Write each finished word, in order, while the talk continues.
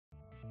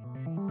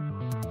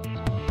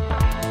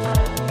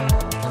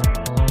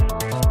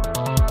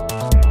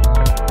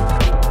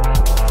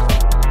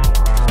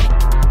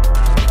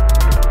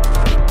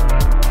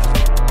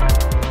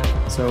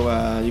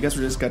you guys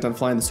were just got done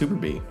flying the Super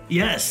Bee.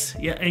 Yes,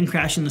 yeah, and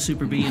crashing the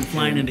Super Bee and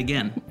flying it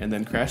again. And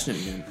then crashing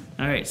it again.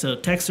 All right, so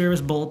tech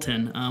service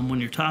bulletin. When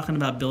you're talking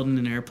about building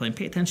an airplane,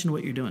 pay attention to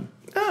what you're doing.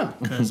 Oh.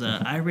 Because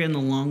I ran the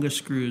longest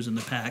screws in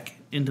the pack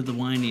into the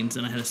windings,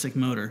 and I had a sick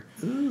motor.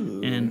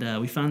 Ooh. And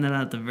we found that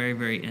out at the very,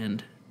 very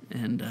end.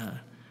 And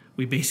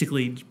we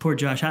basically, poor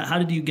Josh, how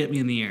did you get me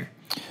in the air?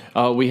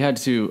 I had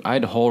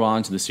to hold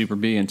on to the Super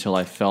Bee until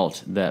I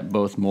felt that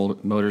both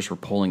motors were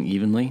pulling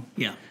evenly.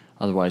 Yeah.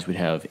 Otherwise, we'd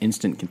have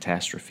instant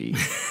catastrophe.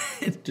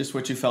 Just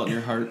what you felt in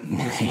your heart.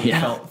 Just what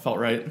Yeah. felt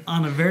right.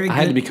 On a very good... I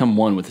had to become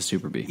one with the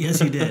Super Bee.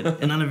 Yes, you did.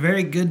 And on a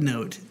very good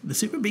note, the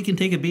Super Bee can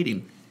take a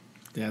beating.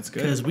 Yeah, that's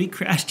good. Because we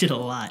crashed it a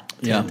lot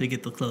to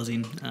get the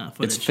closing footage.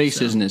 Its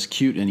face isn't as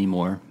cute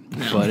anymore,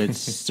 but it's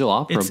still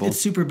operable. It's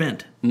super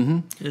bent,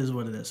 is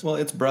what it is. Well,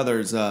 its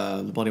brothers,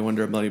 the Bloody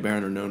Wonder and Bloody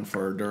Baron, are known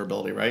for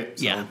durability, right?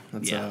 So Yeah,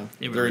 that's,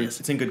 it really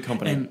is. It's in good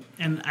company.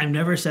 And I've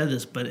never said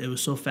this, but it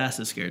was so fast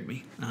it scared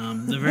me.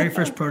 The very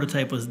first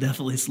prototype was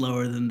definitely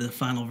slower than the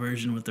final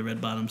version with the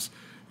red bottoms.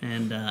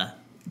 And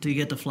to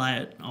get to fly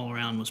it all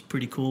around was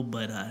pretty cool,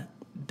 but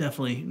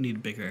definitely need a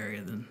bigger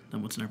area than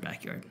what's in our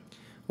backyard.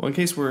 Well, in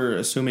case we're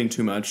assuming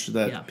too much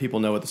that people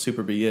know what the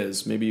Super Bee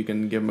is, maybe you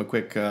can give them a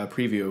quick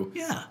preview.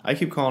 Yeah. I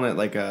keep calling it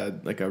like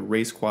a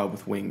race quad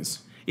with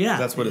wings. Yeah.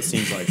 That's what it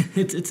seems like.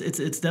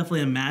 It's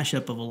definitely a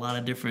mashup of a lot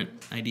of different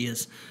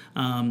ideas.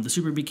 The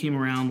Super Bee came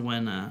around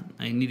when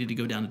I needed to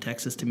go down to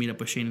Texas to meet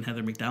up with Shane and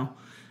Heather McDowell.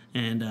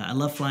 And I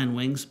love flying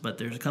wings, but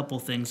there's a couple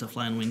of things that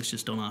flying wings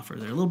just don't offer.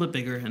 They're a little bit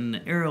bigger, and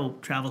the aero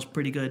travels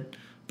pretty good,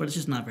 but it's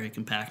just not very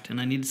compact,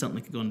 and I needed something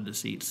that could go into the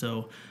seat.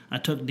 So I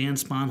took Dan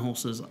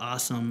Sponholz's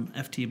awesome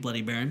FT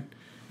Bloody Baron,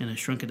 and I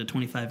shrunk it to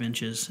 25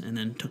 inches, and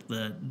then took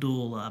the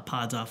dual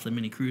pods off the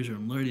Mini Cruiser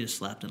and literally just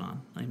slapped it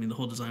on. I mean, the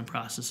whole design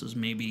process was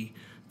maybe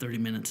 30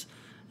 minutes,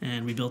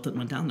 and we built it and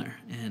went down there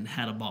and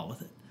had a ball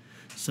with it.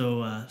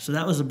 So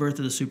that was the birth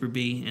of the Super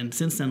Bee, and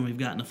since then we've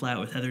gotten to fly it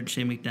with Heather and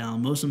Shane McDowell,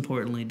 most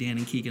importantly Dan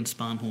and Keegan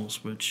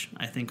Sponholz, which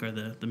I think are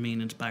the main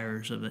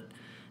inspirers of it.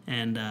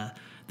 And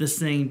this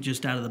thing,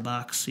 just out of the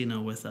box,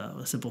 with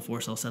a simple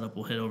 4-cell setup,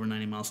 will hit over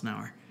 90 miles an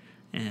hour.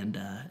 And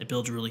it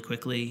builds really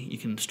quickly. You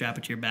can strap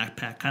it to your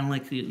backpack, kind of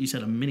like you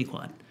said, a mini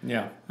quad.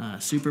 Yeah.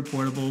 Super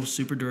portable,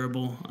 super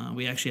durable.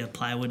 We actually have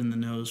plywood in the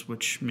nose,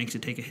 which makes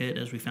it take a hit,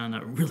 as we found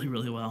out really,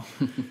 really well.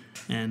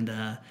 And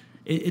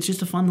it's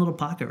just a fun little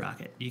pocket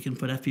rocket. You can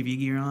put FPV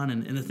gear on.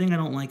 And the thing I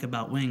don't like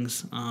about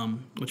wings,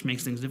 which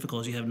makes things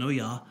difficult, is you have no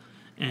yaw,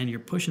 and you're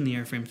pushing the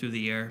airframe through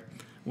the air,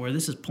 where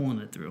this is pulling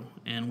it through.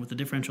 And with the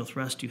differential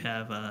thrust, you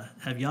have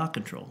yaw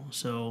control.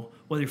 So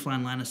whether you're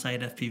flying line of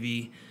sight,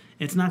 FPV,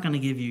 it's not going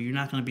to you're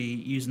not going to be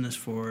using this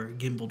for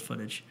gimbaled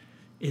footage.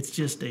 It's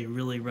just a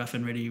really rough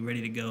and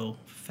ready to go,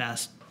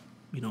 fast,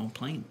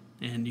 plane.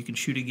 And you can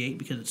shoot a gate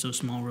because it's so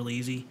small, really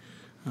easy,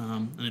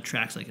 and it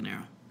tracks like an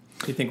arrow.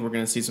 Do you think we're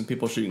going to see some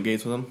people shooting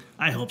gates with them?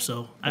 I hope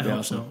so. I That'd be hope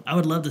awesome. so. I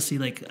would love to see,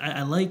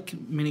 I like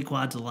mini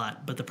quads a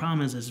lot, but the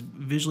problem is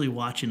visually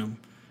watching them,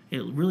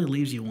 it really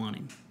leaves you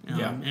wanting.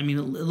 Yeah. I mean,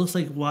 it looks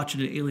like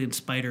watching an alien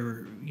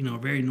spider, a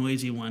very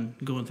noisy one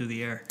going through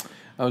the air.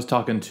 I was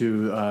talking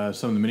to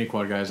some of the mini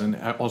quad guys and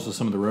also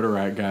some of the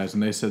Rotorite guys,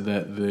 and they said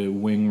that the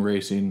wing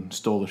racing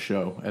stole the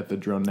show at the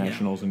Drone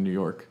Nationals in New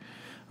York.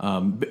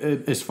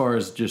 As far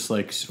as just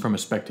like from a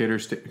spectator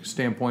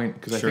standpoint,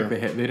 because I think they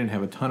didn't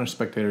have a ton of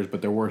spectators,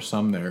 but there were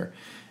some there,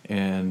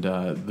 and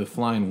the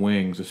flying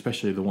wings,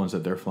 especially the ones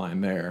that they're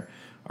flying there,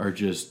 are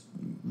just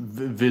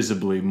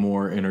visibly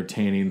more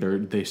entertaining.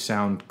 They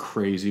sound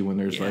crazy when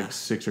there's like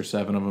 6 or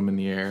 7 of them in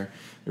the air.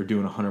 They're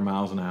doing 100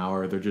 miles an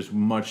hour. They're just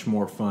much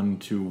more fun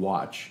to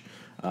watch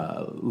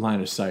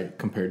line of sight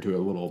compared to a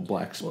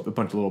bunch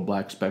of little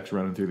black specks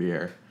running through the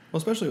air. Well,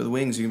 especially with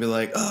wings, you can be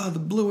like, the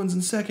blue one's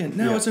in second.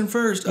 Now it's in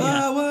first. Oh,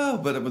 wow.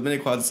 But with mini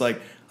quads, it's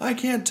like, I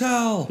can't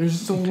tell.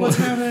 What's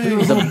happening?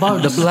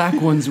 The black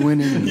one's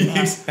winning.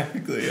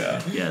 Exactly,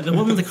 yeah. Yeah, the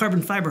one with the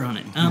carbon fiber on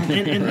it.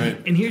 And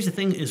Right. and here's the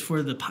thing: is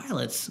for the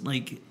pilots,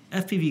 like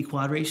FPV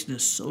quad racing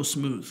is so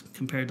smooth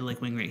compared to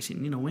like wing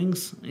racing.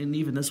 Wings and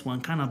even this one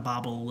kind of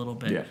bobble a little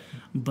bit. Yeah.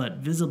 But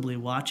visibly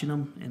watching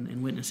them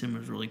and witnessing them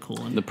was really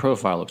cool. And The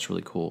profile looks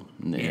really cool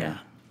in the air.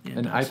 Yeah,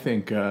 And I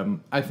think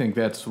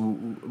that's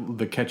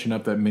the catching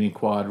up that mini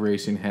quad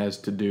racing has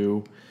to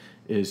do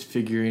is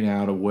figuring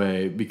out a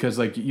way, because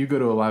like you go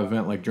to a live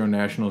event like Drone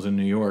Nationals in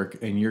New York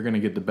and you're going to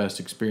get the best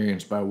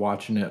experience by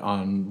watching it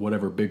on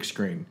whatever big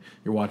screen.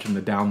 You're watching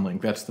the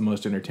downlink. That's the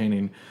most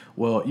entertaining.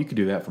 Well, you could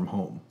do that from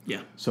home.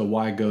 Yeah. So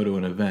why go to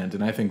an event?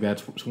 And I think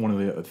that's one of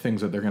the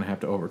things that they're going to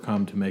have to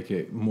overcome to make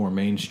it more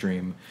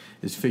mainstream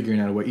is figuring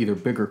out a way, either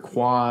bigger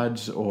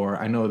quads, or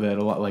I know that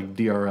a lot like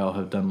DRL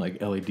have done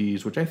like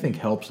LEDs, which I think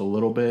helps a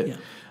little bit.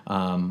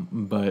 Yeah.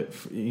 But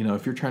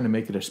if you're trying to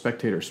make it a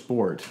spectator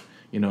sport,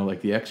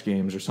 like the X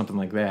Games or something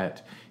like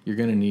that, you're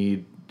going to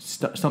need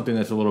something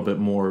that's a little bit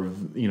more,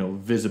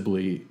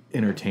 visibly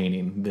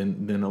entertaining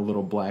than a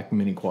little black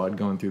mini quad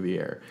going through the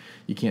air.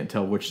 You can't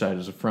tell which side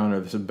is the front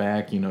or the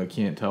back. You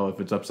can't tell if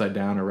it's upside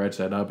down or right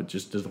side up. It's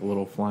just a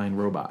little flying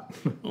robot.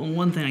 Well,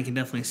 one thing I can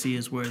definitely see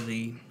is where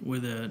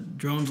the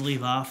drones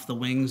leave off, the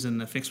wings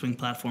and the fixed wing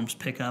platforms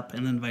pick up,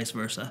 and then vice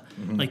versa.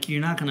 Mm-hmm. Like,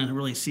 you're not going to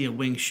really see a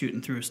wing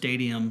shooting through a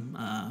stadium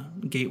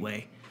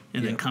gateway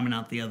and then coming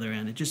out the other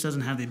end. It just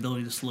doesn't have the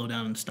ability to slow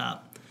down and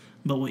stop.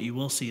 But what you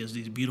will see is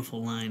these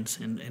beautiful lines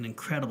and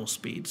incredible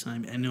speeds.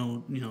 I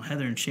know,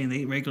 Heather and Shane,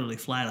 they regularly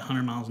fly at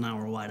 100 miles an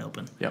hour wide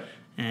open. Yep.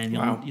 And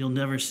you'll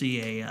never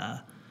see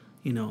a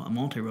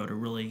multi-rotor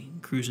really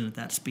cruising at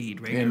that speed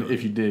regularly. And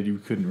if you did, you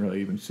couldn't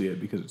really even see it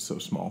because it's so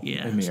small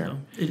in the air.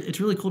 It's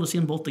really cool to see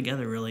them both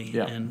together, really.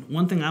 Yeah. And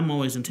one thing I'm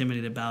always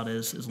intimidated about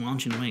is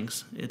launching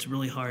wings. It's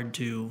really hard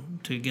to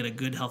get a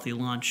good, healthy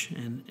launch.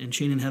 And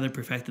Shane and Heather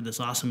perfected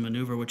this awesome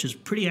maneuver, which is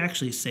pretty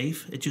actually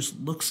safe. It just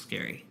looks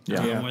scary.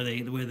 Yeah. Where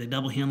they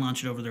double hand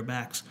launch it over their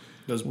backs.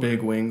 Those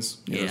big wings,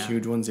 those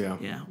huge ones, yeah.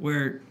 Yeah,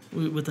 where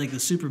with like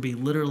the Super Bee,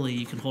 literally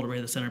you can hold it right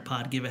at the center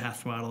pod, give it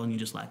half throttle, and you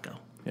just let go.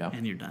 Yeah.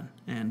 And you're done.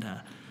 And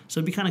so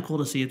it'd be kind of cool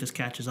to see if this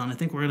catches on. I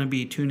think we're going to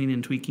be tuning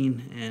and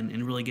tweaking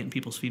and really getting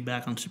people's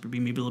feedback on Super Bee.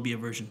 Maybe there'll be a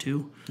version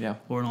 2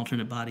 or an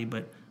alternate body.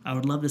 But I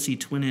would love to see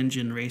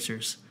twin-engine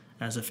racers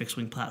as a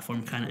fixed-wing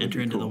platform kind of enter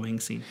into the wing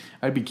scene.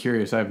 I'd be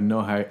curious. I have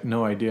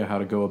no idea how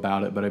to go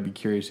about it, but I'd be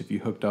curious if you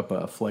hooked up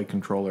a flight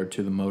controller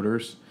to the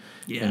motors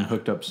and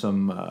hooked up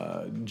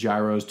some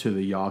gyros to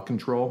the yaw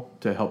control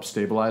to help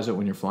stabilize it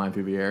when you're flying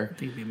through the air. I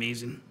think it'd be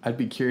amazing. I'd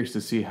be curious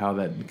to see how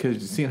that,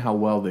 because seeing how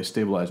well they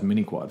stabilize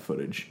mini quad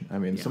footage. I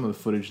mean, some of the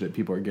footage that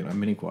people are getting on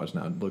mini quads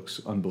now looks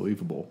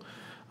unbelievable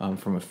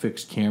from a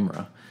fixed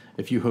camera.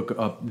 If you hook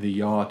up the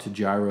yaw to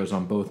gyros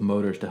on both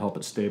motors to help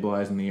it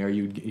stabilize in the air,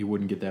 you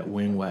wouldn't get that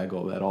wing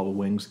waggle that all the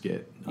wings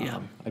get.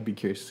 I'd be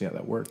curious to see how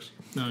that works.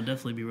 No, it'd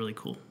definitely be really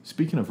cool.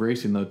 Speaking of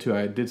racing, though, too,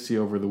 I did see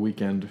over the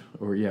weekend,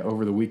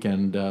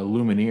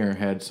 Lumineer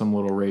had some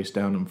little race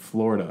down in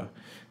Florida.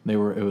 It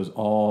was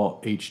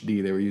all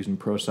HD. They were using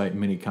ProSight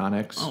Mini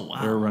Connex. Oh,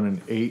 wow. They were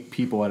running 8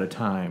 people at a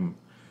time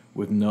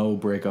with no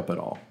breakup at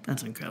all.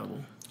 That's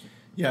incredible.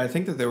 Yeah, I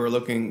think that they were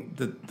looking.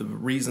 The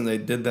reason they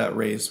did that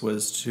race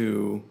was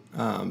to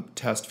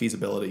test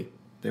feasibility.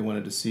 They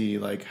wanted to see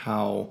like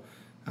how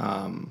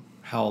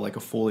like a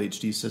full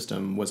HD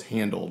system was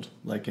handled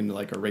like in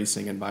like a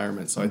racing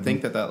environment. So I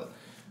think that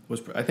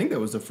was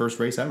the first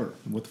race ever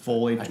with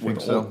full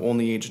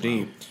only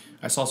HD. Wow.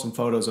 I saw some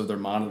photos of their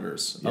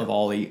monitors of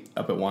all 8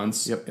 up at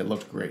once. Yep, it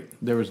looked great.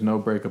 There was no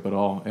breakup at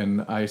all,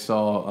 and I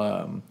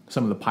saw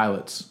some of the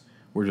pilots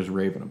were just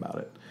raving about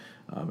it.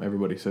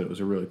 Everybody said it was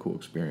a really cool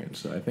experience.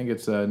 So I think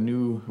it's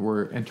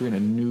we're entering a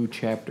new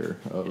chapter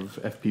of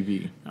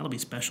FPV. That'll be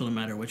special no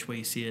matter which way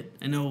you see it.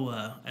 I know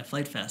at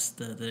Flight Fest,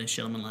 the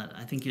gentleman let,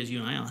 I think it was you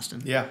and I,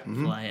 Austin,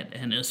 fly it.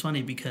 And it was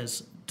funny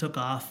because it took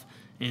off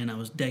and I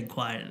was dead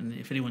quiet. And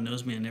if anyone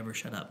knows me, I never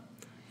shut up.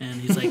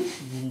 And he's like,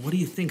 well, what do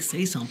you think?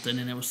 Say something.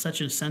 And it was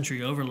such a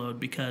sensory overload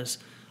because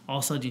all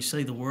of a sudden you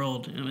see the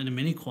world in a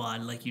mini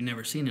quad like you've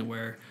never seen it,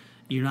 where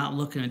you're not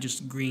looking at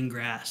just green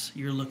grass.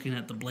 You're looking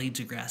at the blades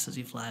of grass as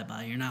you fly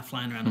by. You're not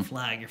flying around the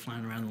flag. You're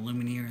flying around the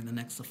Lumineer, and then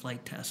next the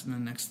flight test, and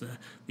then next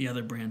the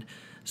other brand.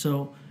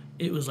 So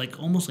it was like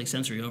almost like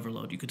sensory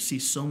overload. You could see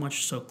so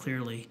much so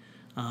clearly.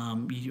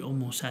 You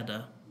almost had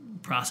to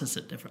process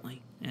it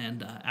differently.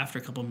 And after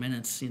a couple of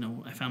minutes,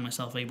 I found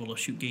myself able to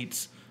shoot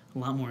gates a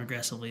lot more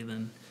aggressively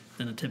than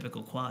a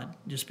typical quad,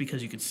 just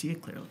because you could see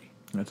it clearly.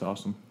 That's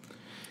awesome.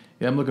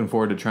 Yeah, I'm looking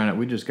forward to trying it.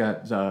 We just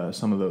got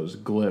some of those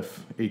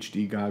Glyph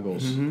HD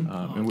goggles.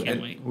 Can't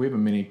wait. We have a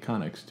Mini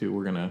Connex, too.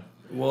 We're going to...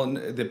 Well,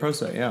 the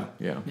ProSight, yeah.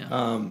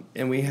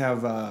 And we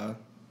have the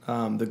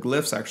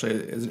Glyphs,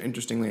 actually,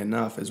 interestingly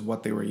enough, is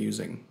what they were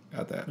using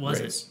at that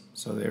race.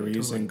 So they were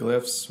using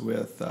Glyphs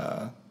with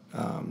the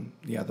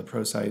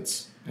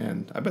ProSights.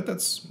 And I bet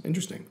that's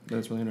interesting.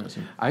 That's really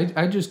interesting.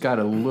 I just got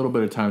a little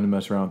bit of time to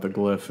mess around with the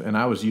Glyph, and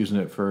I was using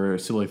it for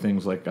silly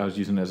things like I was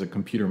using it as a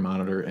computer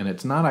monitor, and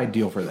it's not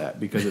ideal for that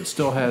because it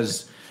still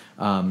has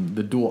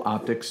the dual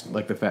optics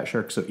like the Fat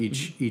Shark, so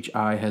each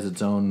eye has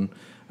its own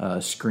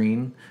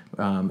screen,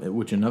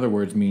 which in other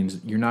words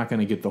means you're not going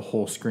to get the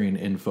whole screen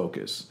in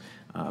focus.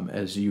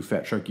 As you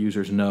Fat Shark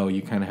users know,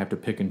 you kind of have to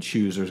pick and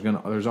choose.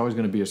 There's always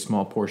going to be a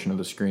small portion of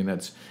the screen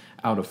that's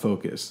out of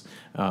focus.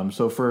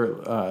 So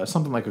for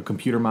something like a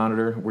computer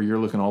monitor where you're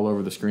looking all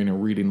over the screen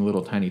and reading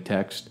little tiny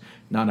text,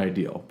 not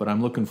ideal. But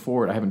I'm looking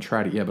forward. I haven't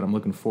tried it yet, but I'm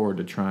looking forward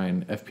to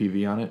trying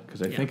FPV on it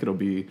because I think it'll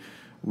be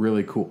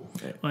really cool.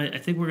 Well, I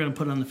think we're going to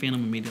put it on the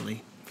Phantom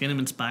immediately. Phantom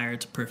Inspire,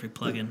 it's a perfect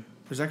plug-in.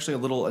 There's actually a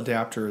little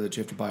adapter that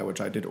you have to buy,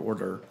 which I did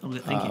order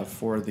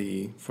for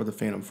the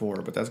Phantom 4,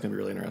 but that's going to be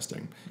really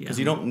interesting because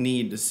you don't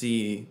need to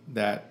see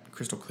that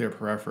crystal clear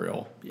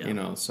peripheral,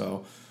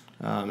 So,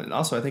 and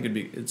also I think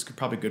it's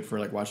probably good for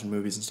like watching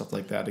movies and stuff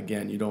like that.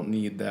 Again, you don't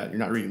need that. You're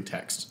not reading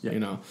text,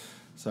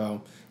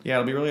 So yeah,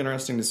 it'll be really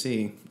interesting to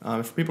see.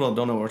 For people that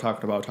don't know what we're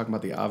talking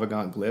about the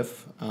Avegant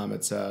Glyph.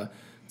 It's a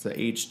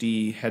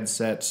HD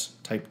headset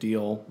type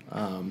deal.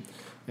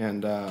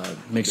 And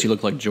makes you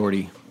look like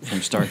Geordi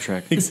from Star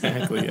Trek.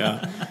 Exactly,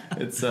 yeah.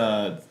 It's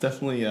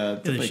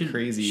definitely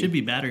crazy. Should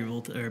be battery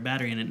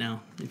in it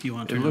now if you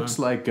want to. It looks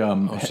like.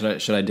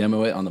 Should I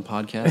demo it on the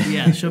podcast?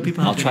 Yeah, show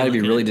people. I'll try to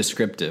be really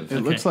descriptive.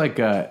 It looks like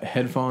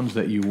headphones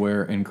that you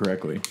wear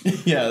incorrectly.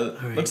 Yeah,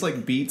 it looks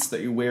like Beats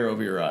that you wear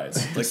over your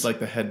eyes. Looks like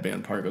the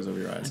headband part goes over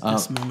your eyes. At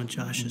this moment,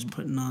 Josh is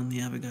putting on the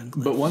Avigon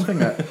Cliff. But one thing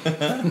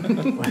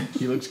that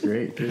he looks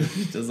great. Too.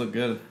 He does look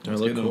good. They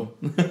look cool.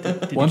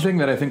 One thing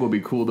that I think will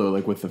be cool though,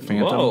 like with the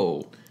Phantom.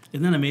 Whoa!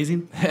 Isn't that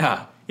amazing?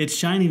 Yeah. It's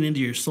shining into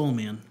your soul,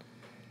 man.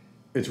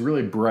 It's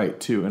really bright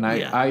too, and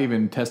I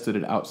even tested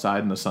it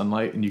outside in the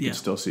sunlight, and you can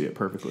still see it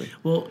perfectly.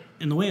 Well,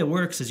 and the way it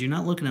works is you're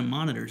not looking at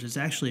monitors; it's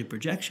actually a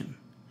projection.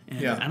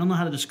 And I don't know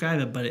how to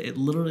describe it, but it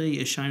literally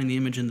is shining the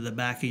image into the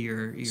back of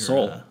your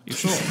soul. Your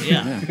soul,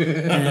 yeah.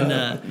 And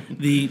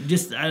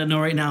I don't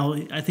know right now.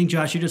 I think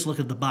Josh, you just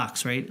look at the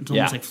box, right? It's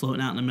almost like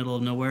floating out in the middle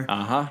of nowhere.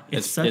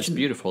 It's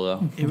beautiful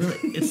though.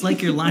 It's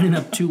like you're lining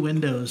up two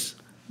windows.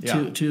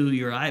 To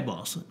your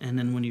eyeballs, and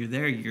then when you're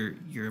there,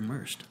 you're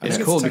immersed. It's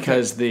cool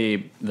because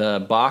the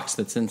box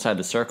that's inside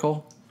the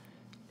circle,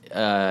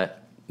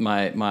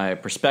 my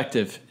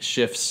perspective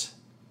shifts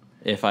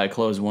if I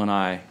close one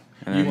eye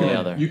and then the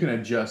other. You can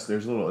adjust.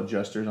 There's little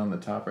adjusters on the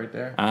top right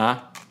there.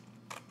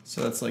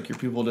 So that's like your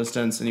pupil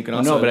distance, and you can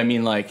also. No, but I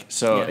mean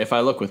if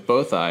I look with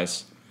both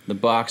eyes, the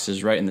box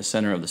is right in the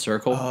center of the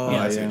circle.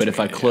 But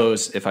if I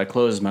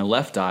close my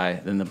left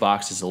eye, then the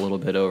box is a little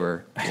bit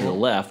over to the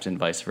left, and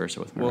vice versa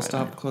with my right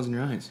stop eye. closing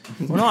your eyes.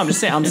 Well, no, I'm just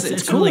saying.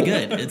 It's cool. Really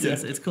good.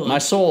 It's cool. My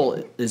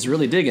soul is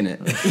really digging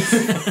it.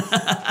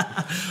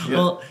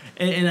 Well,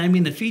 and I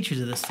mean the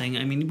features of this thing.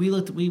 I mean,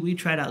 we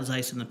tried out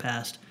Zeiss in the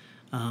past.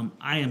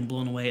 I am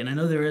blown away, and I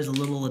know there is a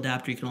little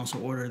adapter you can also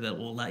order that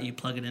will let you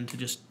plug it into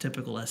just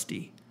typical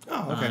SD.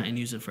 Oh, okay. And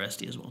use it for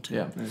SD as well too.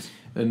 Yeah, nice.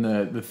 And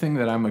the thing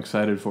that I'm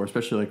excited for,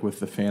 especially like with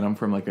the Phantom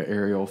from like an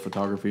aerial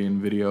photography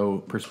and video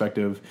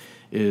perspective,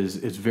 is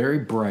it's very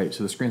bright.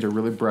 So the screens are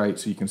really bright,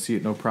 so you can see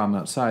it no problem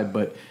outside.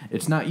 But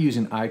it's not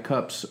using eye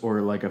cups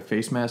or like a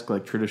face mask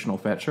like traditional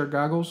Fat Shark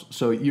goggles.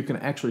 So you can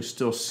actually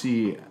still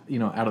see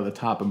out of the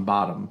top and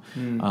bottom.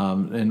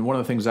 And one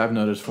of the things I've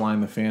noticed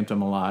flying the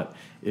Phantom a lot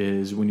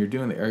is when you're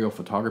doing the aerial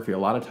photography, a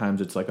lot of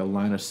times it's like a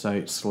line of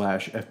sight /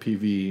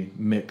 FPV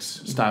mix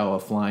style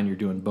of flying. You're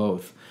doing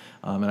both.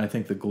 And I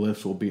think the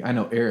glyphs will be. I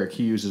know Eric.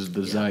 He uses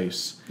the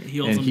Zeiss,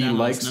 and he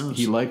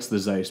likes the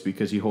Zeiss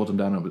because he holds them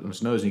down on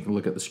his nose, and he can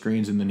look at the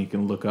screens, and then he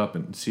can look up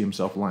and see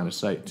himself line of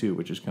sight too,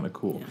 which is kind of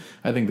cool. Yeah.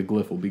 I think the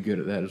glyph will be good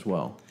at that as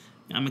well.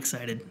 I'm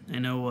excited. I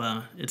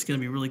know it's going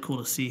to be really cool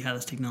to see how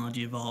this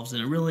technology evolves,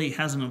 and it really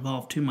hasn't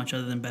evolved too much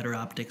other than better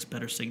optics,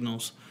 better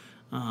signals.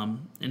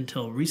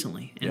 Until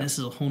recently, and this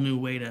is a whole new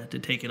way to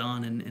take it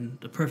on, and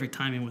the perfect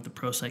timing with the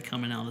Pro Sight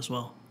coming out as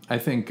well. I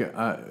think,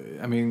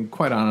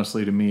 quite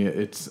honestly, to me,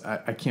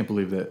 I can't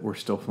believe that we're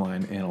still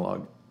flying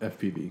analog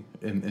FPV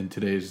in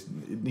today's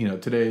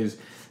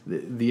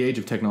the age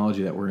of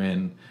technology that we're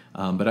in.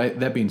 But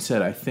that being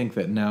said, I think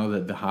that now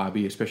that the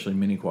hobby, especially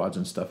mini quads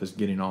and stuff, is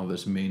getting all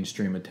this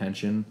mainstream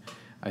attention,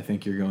 I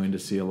think you're going to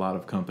see a lot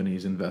of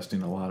companies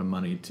investing a lot of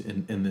money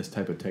in this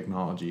type of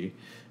technology.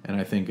 And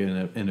I think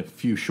in a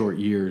few short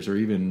years or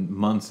even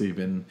months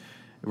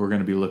we're going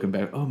to be looking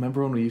back, oh,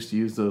 remember when we used to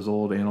use those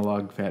old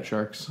analog Fat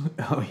Sharks?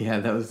 Oh, yeah,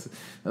 that was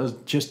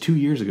just 2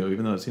 years ago,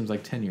 even though it seems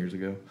like 10 years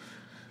ago.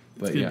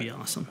 But it's going to be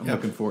awesome. I'm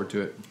looking forward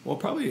to it. Well,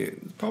 probably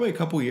a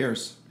couple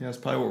years. Yeah, it's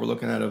probably what we're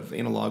looking at of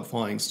analog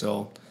flying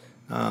still.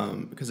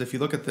 Because if you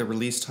look at the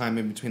release time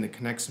in between the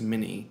Connex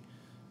Mini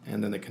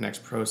and then the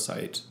Connex Pro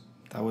Sight,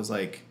 that was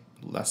like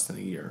less than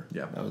a year.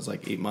 Yeah. That was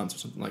like 8 months or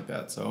something like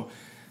that. So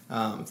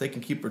if they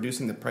can keep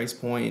reducing the price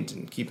point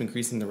and keep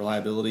increasing the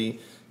reliability,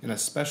 and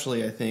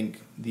especially I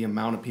think the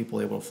amount of people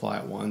able to fly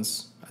at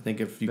once, I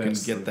think if you can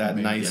get that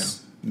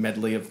nice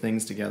medley of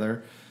things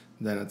together,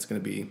 then it's gonna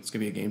be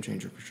a game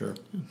changer for sure.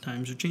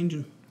 Times are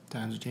changing.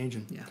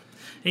 Yeah.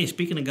 Hey,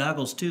 speaking of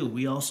goggles too,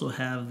 we also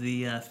have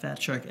the Fat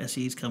Shark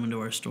SEs coming to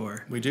our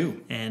store. We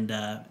do. And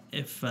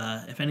if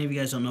any of you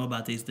guys don't know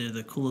about these, they're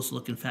the coolest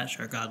looking Fat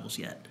Shark goggles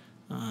yet.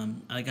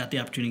 I got the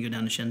opportunity to go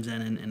down to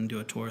Shenzhen and do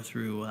a tour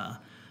through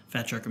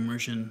Fat Shark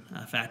Immersion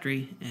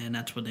Factory, and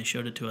that's when they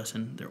showed it to us.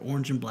 And they're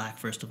orange and black,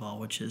 first of all,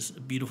 which is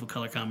a beautiful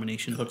color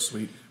combination. It looks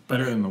sweet.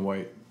 Better than the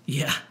white.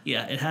 Yeah.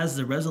 It has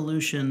the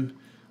resolution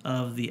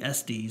of the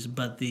SDs,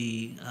 but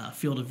the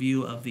field of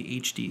view of the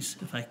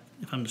HDs,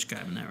 if I'm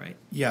describing that right.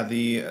 Yeah,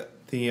 the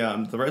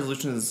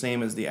resolution is the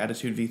same as the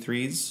Attitude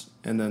V3s,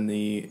 and then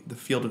the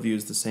field of view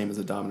is the same as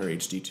the Dominator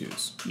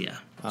HD2s. Yeah.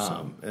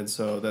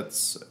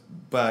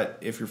 But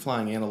if you're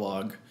flying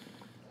analog,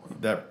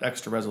 that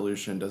extra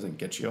resolution doesn't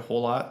get you a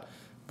whole lot,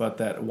 but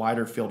that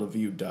wider field of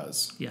view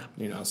does. Yeah.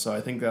 So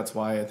I think that's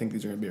why I think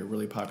these are going to be a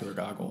really popular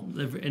goggle.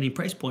 And he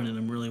price pointed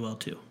them really well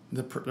too.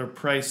 They're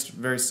priced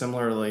very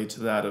similarly to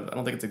that of, I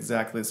don't think it's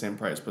exactly the same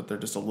price, but they're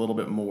just a little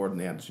bit more than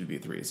the Attitude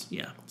V3s.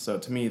 Yeah. So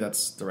to me,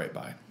 that's the right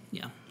buy.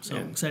 Yeah. So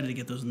I'm excited to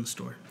get those in the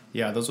store.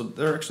 Yeah,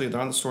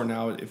 they're on the store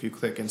now. If you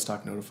click In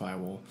Stock Notify,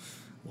 we'll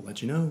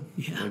let you know.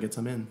 Yeah. We'll get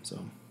some in.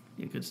 So.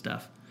 Yeah, good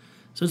stuff.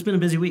 So it's been a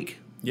busy week.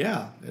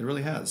 Yeah, it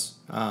really has.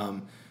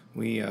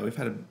 We've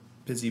had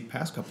busy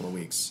past couple of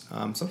weeks.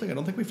 Something I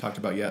don't think we've talked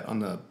about yet on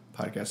the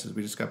podcast is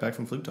we just got back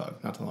from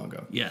Flugtag not too long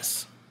ago.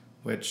 Yes.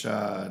 Which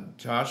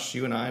Josh,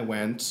 you and I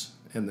went,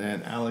 and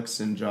then Alex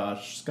and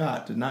Josh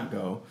Scott did not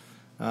go.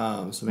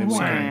 So maybe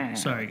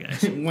sorry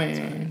guys. So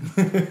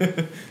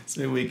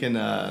maybe we can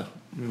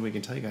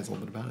tell you guys a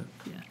little bit about it.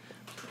 Yeah.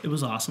 It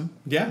was awesome.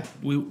 Yeah.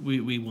 We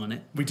won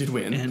it. We did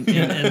win.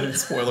 And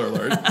spoiler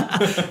alert.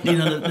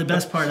 The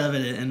best part of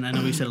it, and I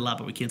know we said a lot,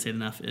 but we can't say it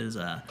enough, is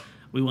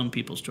we won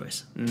People's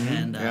Choice. Mm-hmm.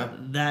 And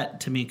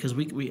that, to me, because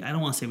we I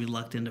don't want to say we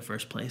lucked into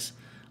first place,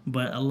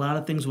 but a lot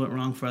of things went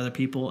wrong for other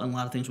people, and a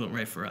lot of things went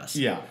right for us.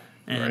 Yeah.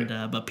 And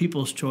but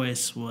People's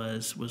Choice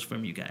was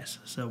from you guys,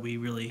 so we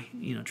really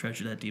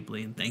treasure that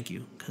deeply, and thank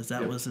you, because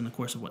that was in the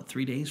course of 4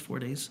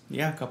 days?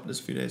 Yeah, a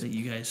few days that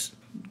you guys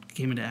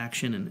came into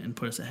action and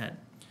put us ahead.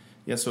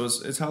 Yeah, so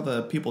it's how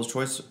the People's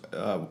Choice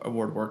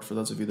Award worked. For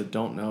those of you that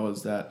don't know,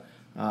 is that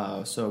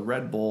so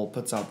Red Bull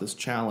puts out this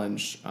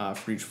challenge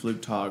for each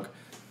Flugtag,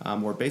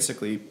 where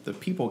basically the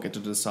people get to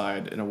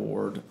decide an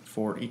award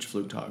for each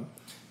Flugtag.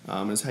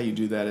 And how you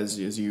do that is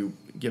you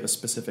give a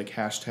specific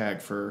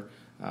hashtag for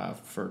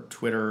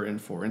Twitter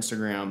and for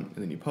Instagram, and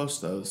then you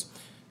post those.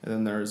 And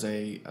then there's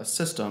a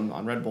system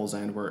on Red Bull's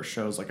end where it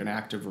shows like an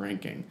active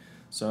ranking.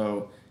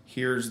 So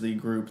here's the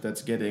group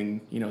that's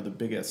getting the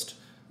biggest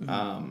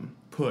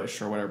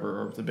push or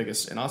whatever, or the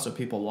biggest, and also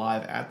people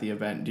live at the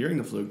event during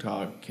the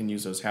Flugtag can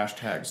use those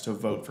hashtags to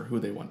vote for who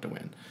they want to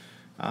win.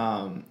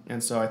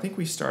 And so I think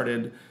we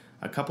started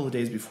a couple of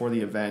days before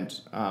the event.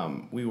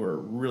 We were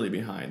really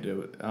behind.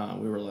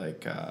 We were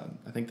like,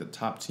 I think the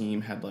top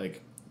team had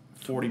like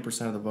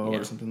 40% of the vote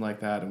or something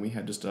like that, and we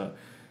had just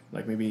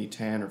like maybe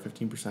 10 or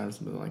 15% or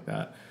something like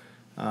that.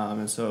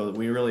 And so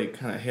we really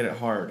kind of hit it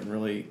hard and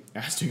really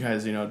asked you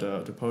guys,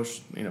 to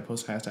post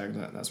hashtags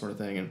and that sort of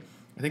thing. And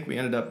I think we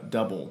ended up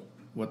double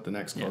what the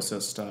next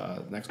closest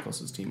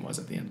team was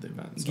at the end of the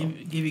event. So.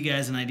 Give you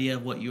guys an idea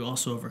of what you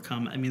also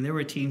overcome. I mean, there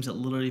were teams that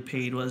literally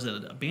paid,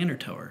 a banner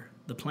tower,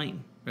 the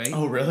plane, right?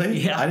 Oh, really?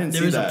 Yeah, I didn't see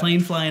that. There was a plane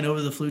flying over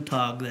the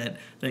Flugtag that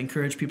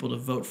encouraged people to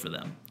vote for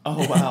them.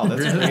 Oh, wow,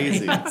 that's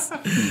crazy.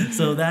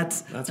 So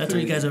that's what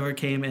you guys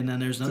overcame, and then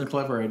there's another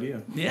clever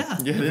idea. Yeah,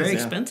 a very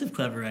expensive,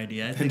 clever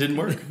idea. I think. It didn't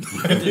work.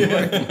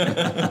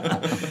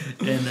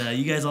 And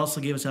you guys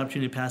also gave us the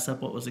opportunity to pass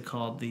up, what was it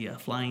called, the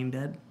Flying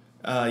Dead?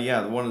 One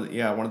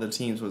of the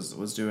teams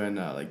was doing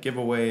like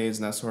giveaways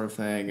and that sort of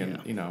thing, and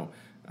that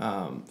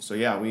was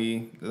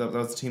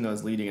the team that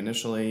was leading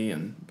initially,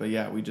 but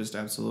we just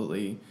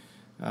absolutely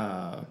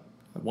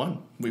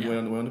won. We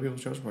won the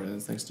People's Choice Award,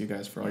 and thanks to you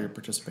guys for all your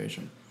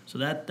participation. So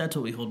that's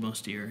what we hold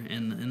most dear,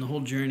 and in the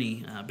whole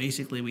journey,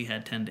 basically we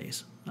had 10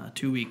 days,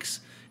 2 weeks.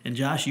 And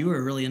Josh, you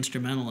were really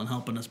instrumental in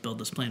helping us build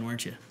this plane,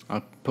 weren't you?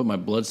 I put my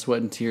blood, sweat,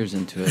 and tears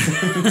into it.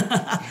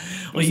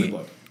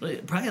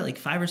 Probably like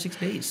 5 or 6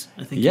 days,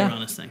 I think you were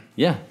on this thing.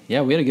 Yeah,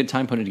 we had a good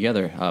time putting it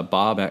together.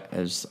 Bob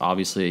is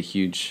obviously a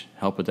huge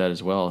help with that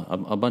as well.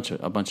 A bunch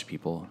of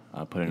people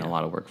put in a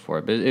lot of work for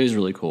it, but it was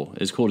really cool.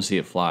 It was cool to see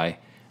it fly.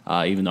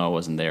 Even though I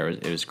wasn't there,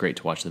 it was great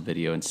to watch the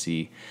video and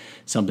see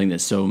something that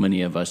so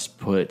many of us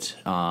put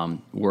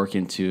work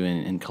into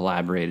and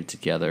collaborated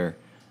together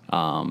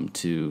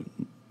to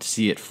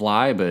see it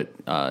fly,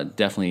 but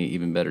definitely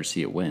even better to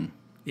see it win.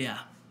 Yeah,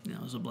 it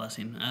was a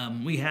blessing.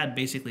 We had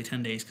basically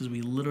 10 days because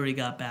we literally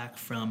got back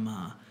from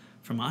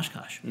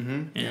Oshkosh,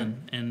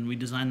 and we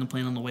designed the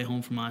plane on the way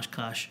home from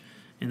Oshkosh,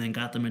 and then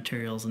got the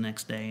materials the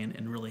next day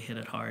and really hit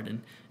it hard.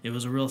 And it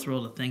was a real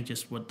thrill to think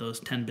just what those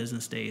 10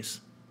 business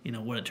days,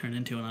 what it turned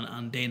into. And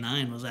on day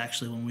 9 was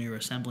actually when we were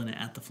assembling it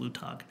at the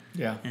Flugtag.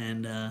 Yeah.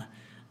 And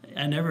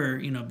I never,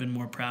 been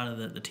more proud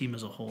of the team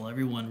as a whole.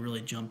 Everyone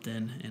really jumped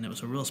in, and it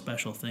was a real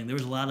special thing. There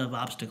was a lot of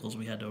obstacles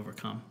we had to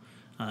overcome,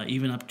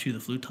 even up to the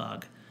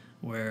Flugtag,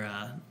 where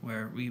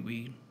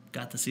we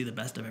got to see the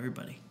best of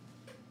everybody.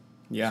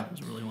 Yeah, so it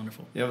was really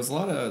wonderful. Yeah, it was a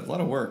lot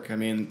of work. I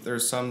mean,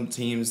 there's some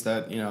teams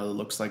that it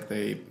looks like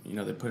they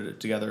put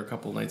it together a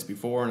couple of nights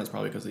before, and it's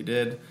probably because they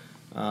did.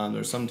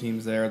 There's some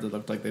teams there that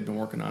looked like they've been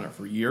working on it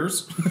for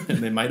years, and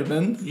they might have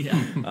been.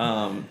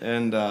 Yeah.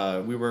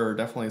 And we were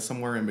definitely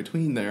somewhere in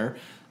between there.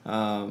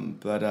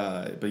 But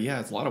yeah,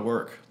 it's a lot of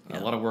work. Yeah.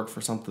 A lot of work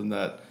for something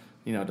that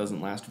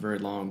doesn't last very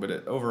long.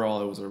 But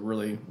overall, it was a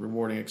really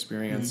rewarding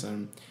experience.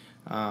 Mm-hmm.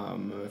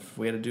 And if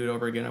we had to do it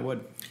over again, I would.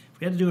 If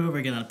we had to do it over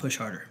again, I'd push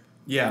harder.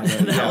 Yeah,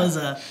 that was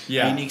a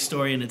unique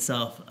story in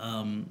itself.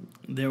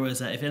 There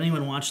was, if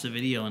anyone watched the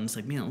video and it's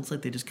like, man, it looks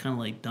like they just kind of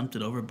like dumped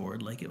it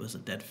overboard like it was a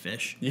dead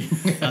fish. We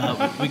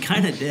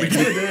kind of did.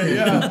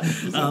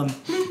 Yeah.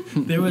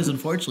 There was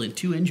unfortunately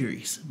 2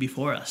 injuries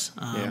before us,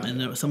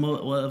 and some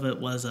of it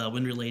was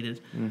wind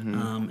related,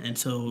 and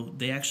so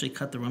they actually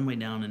cut the runway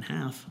down in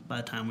half by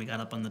the time we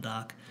got up on the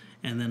dock.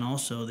 And then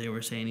also they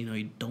were saying,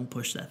 you don't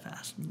push that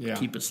fast. Yeah.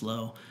 Keep it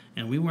slow.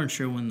 And we weren't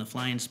sure when the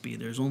flying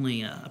speed, there's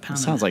only a pound.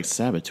 It sounds like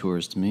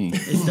saboteurs to me.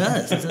 It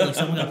does. It's like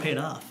someone got paid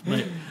off.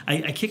 But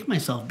I kicked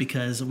myself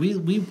because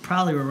we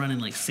probably were running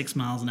like 6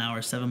 miles an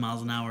hour, 7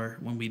 miles an hour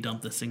when we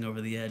dumped this thing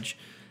over the edge.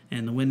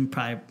 And the wind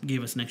probably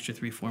gave us an extra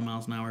 3-4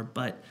 miles an hour.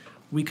 But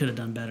we could have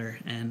done better.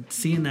 And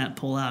seeing that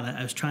pull out,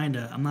 I was trying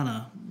to, I'm not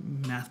a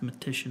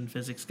mathematician,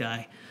 physics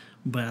guy,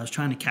 but I was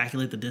trying to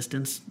calculate the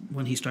distance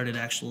when he started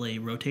actually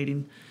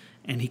rotating,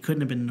 and he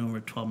couldn't have been over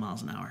 12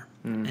 miles an hour.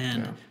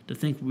 To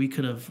think we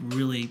could have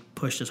really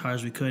pushed as hard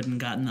as we could and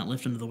gotten that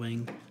lift into the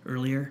wing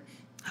earlier,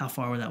 how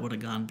far that would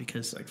have gone,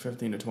 because like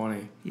 15 to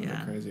 20.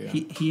 Yeah,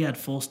 crazy, He had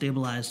full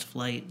stabilized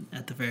flight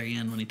at the very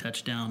end when he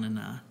touched down, and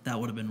that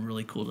would have been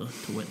really cool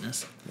to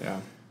witness. Yeah.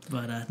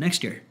 But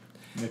next year.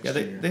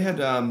 They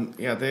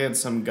had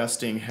some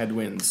gusting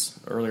headwinds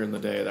earlier in the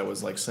day that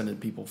was like sending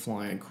people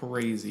flying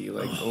crazy,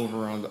 like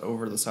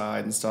over the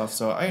side and stuff.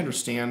 So I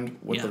understand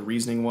what the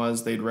reasoning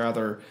was. They'd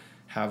rather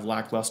have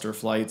lackluster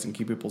flights and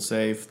keep people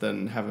safe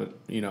than have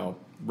a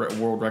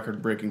world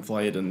record breaking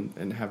flight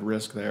and have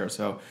risk there.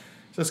 So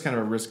it's just kind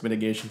of a risk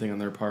mitigation thing on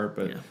their part.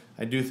 But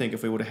I do think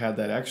if we would have had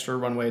that extra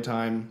runway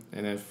time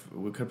and if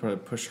we could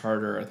have pushed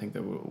harder, I think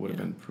that would have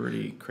been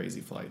pretty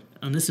crazy flight.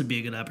 And this would be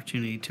a good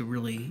opportunity to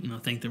really,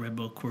 thank the Red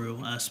Bull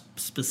crew,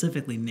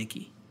 specifically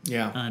Nikki.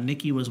 Yeah.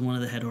 Nikki was one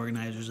of the head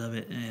organizers of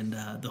it, and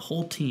the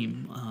whole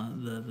team,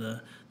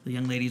 the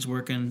young ladies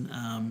working,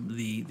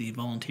 the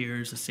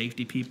volunteers, the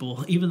safety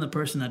people, even the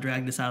person that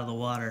dragged us out of the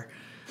water.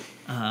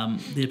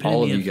 The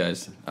all of you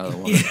guys out of the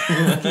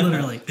water.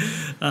 Literally,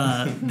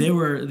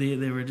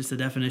 they were just a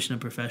definition of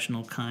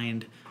professional,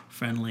 kind,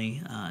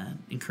 friendly,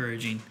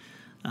 encouraging.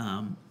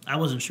 I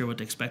wasn't sure what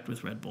to expect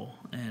with Red Bull,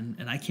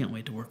 and I can't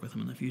wait to work with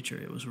them in the future.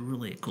 It was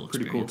really a cool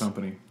experience. Pretty cool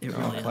company. It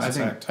really is.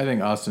 I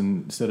think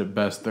Austin said it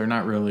best. They're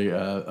not really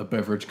a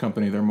beverage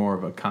company. They're more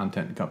of a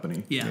content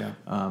company. Yeah.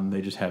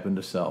 They just happen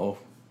to sell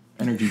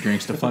energy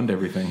drinks to fund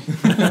everything.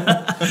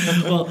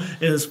 Well,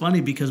 it was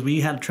funny because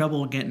we had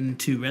trouble getting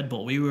to Red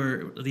Bull.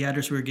 The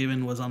address we were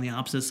given was on the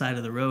opposite side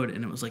of the road,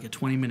 and it was like a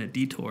 20-minute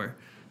detour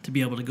to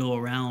be able to go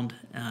around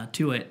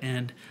to it.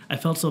 And I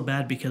felt so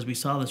bad because we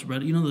saw this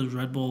those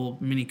Red Bull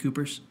Mini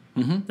Coopers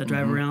that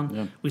drive around?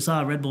 Yeah. We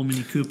saw a Red Bull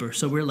Mini Cooper,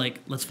 so we're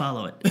like, let's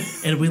follow it.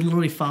 And we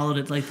literally followed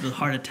it like to the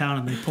heart of town,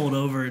 and they pulled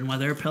over, and while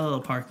they were parallel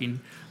parking,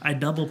 I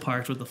double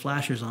parked with the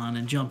flashers on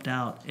and jumped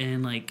out,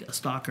 and like a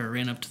stalker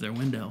ran up to their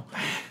window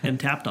and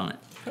tapped on it.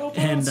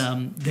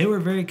 And they were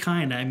very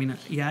kind. I mean,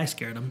 I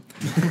scared them.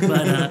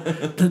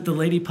 But the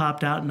lady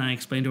popped out, and I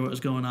explained to her what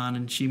was going on,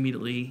 and she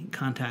immediately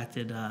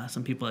contacted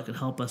some people that could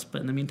help us. But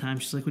in the meantime,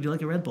 she's like, would you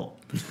like a Red Bull?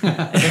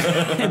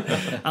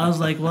 I was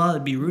like, well,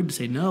 it'd be rude to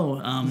say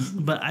no.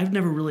 But I've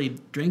never really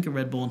drank a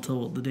Red Bull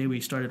until the day we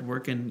started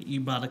working.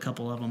 You bought a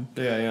couple of them.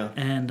 Yeah.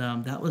 And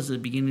that was the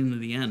beginning of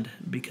the end,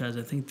 because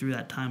I think through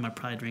that time I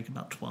probably drank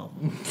about 12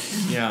 of them.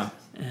 Yeah.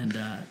 And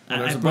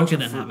I've broken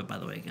that habit, by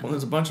the way. Again. Well,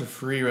 there's a bunch of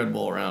free Red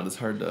Bull around. It's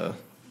hard to...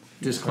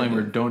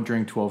 Disclaimer, don't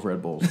drink 12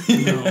 Red Bulls.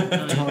 No,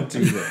 don't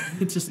do that.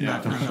 It's just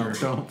not sure.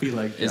 Don't be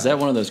like Is that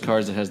one of those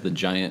cars that has the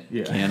giant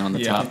can on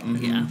the top?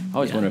 Yeah. I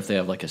always wonder if they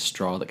have like a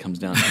straw that comes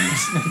down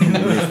from the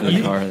roof of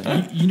the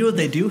car. You know what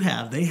they do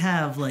have? They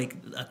have like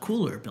a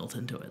cooler built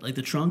into it. Like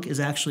the trunk is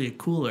actually a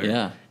cooler.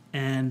 Yeah.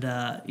 And,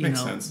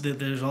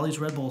 there's all these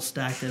Red Bulls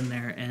stacked in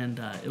there, and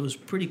it was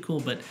pretty cool.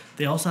 But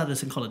they also have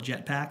this thing called a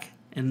jetpack,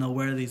 and they'll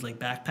wear these like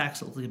backpacks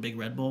that look like a big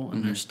Red Bull,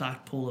 and they're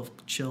stocked full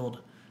of chilled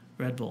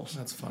Red Bulls.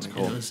 That's funny.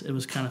 Cool. It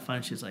was kind of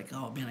fun. She's like,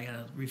 "Oh man, I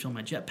gotta refill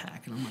my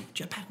jetpack," and I'm like,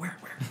 "Jetpack, where?"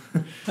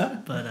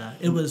 But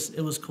it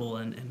was cool,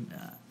 and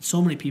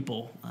so many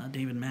people.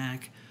 David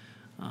Mack,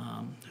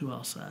 who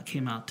else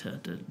came out to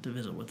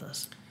visit with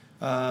us?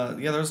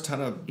 There's a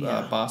ton of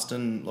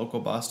local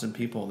Boston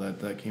people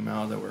that came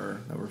out that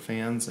were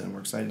fans and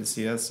were excited to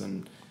see us,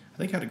 and I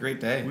think had a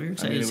great day. We were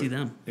excited to see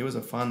them. It was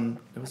a fun,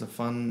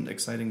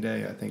 exciting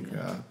day. I think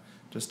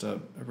just a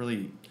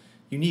really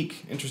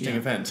unique, interesting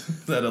event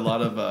that a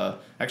lot of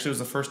actually it was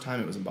the first time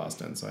it was in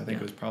Boston, so I think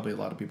it was probably a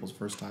lot of people's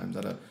first times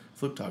at a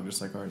Fluke Talk, just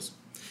like ours.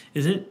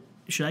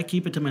 Should I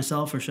keep it to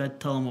myself, or should I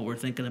tell them what we're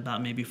thinking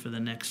about maybe for the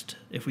next,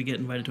 if we get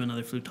invited to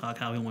another Fluke Talk,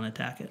 how we want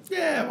to attack it?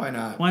 Yeah, why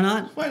not? Why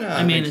not? Why not?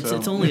 I mean,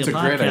 it's only a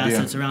podcast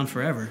that's around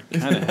forever.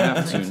 Kind of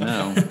have to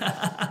now.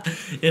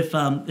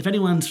 If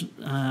anyone's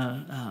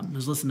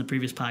has listened to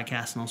previous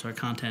podcasts and also our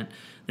content,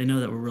 they know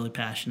that we're really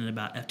passionate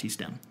about FT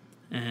STEM.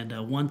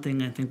 And one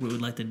thing I think we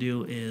would like to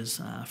do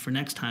is, for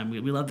next time, we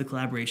love the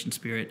collaboration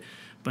spirit,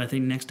 but I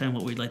think next time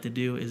what we'd like to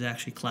do is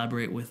actually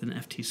collaborate with an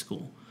FT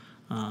school,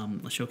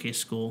 a showcase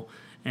school,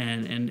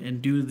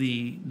 and do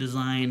the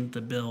design, the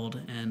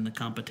build, and the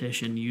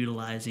competition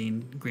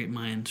utilizing great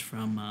minds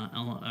from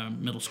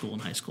middle school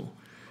and high school.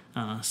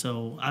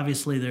 So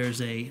obviously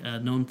there's a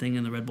known thing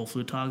in the Red Bull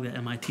Fluke Talk that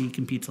MIT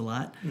competes a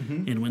lot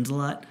and wins a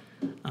lot.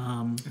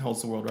 It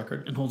holds the world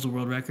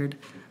record.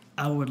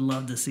 I would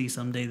love to see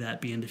someday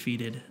that being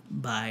defeated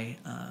by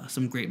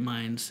some great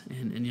minds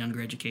in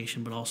younger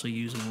education, but also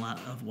using a lot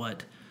of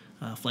what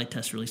Flight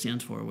Test really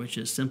stands for, which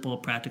is simple,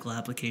 practical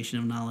application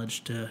of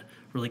knowledge to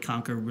really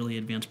conquer really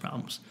advanced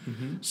problems.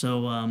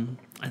 So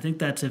I think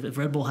that's if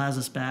Red Bull has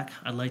us back,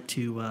 I'd like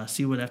to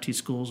see what FT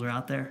schools are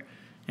out there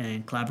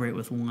and collaborate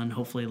with one,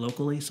 hopefully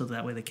locally, so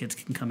that way the kids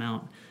can come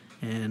out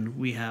and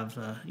we have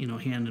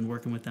hand in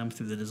working with them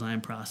through the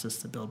design process,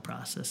 the build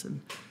process,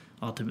 and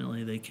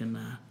ultimately they can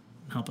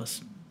help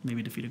us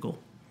maybe defeat a goal.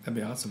 That'd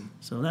be awesome.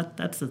 So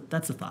that's the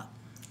thought.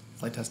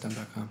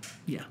 FlightTestM.com.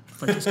 Yeah,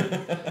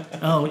 FlightTestM.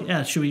 Oh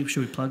yeah, should we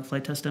plug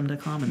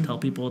FlightTestM.com and tell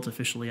people it's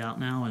officially out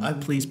now?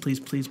 And please,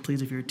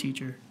 if you're a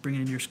teacher, bring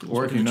it in your school.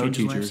 Or if you know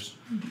teachers.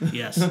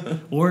 Yes.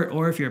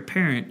 Or if you're a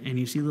parent and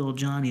you see little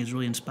Johnny is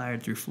really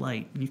inspired through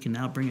flight, you can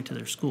now bring it to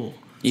their school.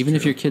 Even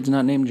if your kid's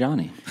not named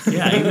Johnny.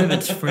 Yeah, even if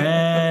it's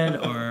Fred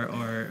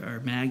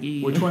or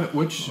Maggie.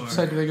 Which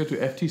site do they go to?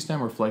 FTSTEM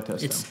or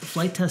FlightTestSTEM? It's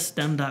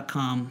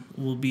FlightTestSTEM.com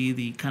will be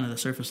the kind of the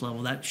surface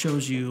level. That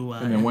shows you...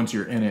 and then once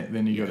you're in it,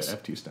 then you go to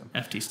FTSTEM.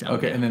 FTSTEM.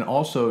 Okay, yeah. And then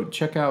also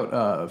check out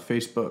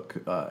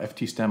Facebook,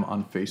 FTSTEM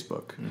on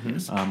Facebook.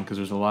 Because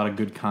there's a lot of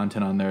good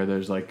content on there.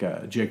 There's like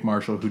Jake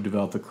Marshall, who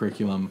developed the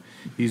curriculum.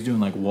 He's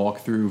doing like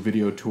walkthrough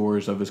video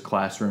tours of his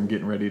classroom,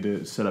 getting ready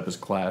to set up his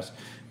class.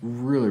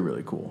 Really,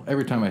 really cool.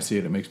 Every time I see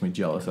it, it makes me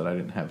jealous that I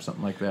didn't have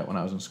something like that when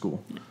I was in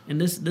school.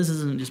 And this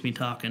isn't just me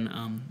talking.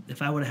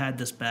 If I would have had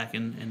this back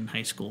in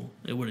high school,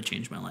 it would have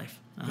changed my life.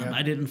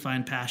 I didn't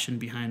find passion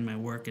behind my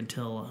work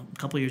until a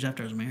couple of years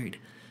after I was married.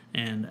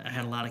 And I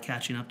had a lot of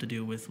catching up to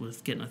do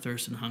with getting a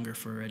thirst and hunger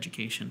for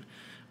education,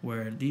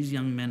 where these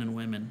young men and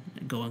women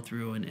going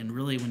through, and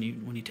really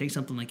when you take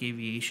something like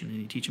aviation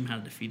and you teach them how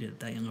to defeat it at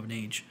that young of an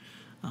age,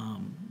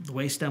 the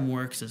way STEM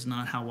works is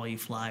not how well you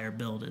fly or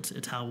build.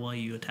 It's how well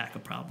you attack a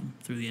problem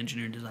through the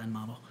engineering design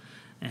model.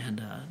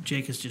 And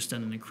Jake has just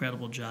done an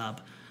incredible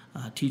job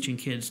teaching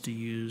kids to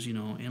use,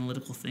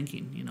 analytical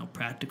thinking,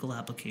 practical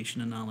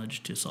application of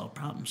knowledge to solve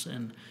problems.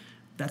 And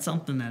that's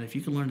something that if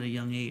you can learn at a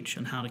young age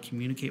on how to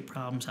communicate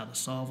problems, how to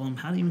solve them,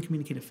 how to even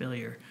communicate a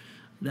failure,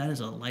 that is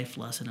a life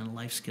lesson and a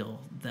life skill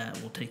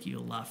that will take you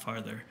a lot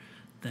farther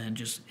than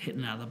just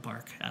hitting out of the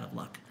park out of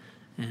luck.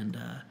 And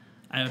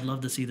I would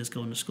love to see this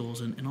go into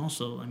schools. And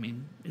also, I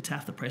mean, it's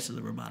half the price of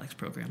the robotics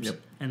programs.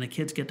 Yep. And the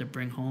kids get to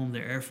bring home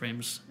their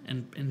airframes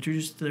and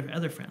introduce to their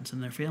other friends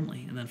and their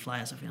family and then fly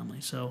as a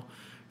family. So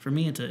for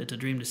me, it's a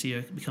dream to see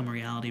it become a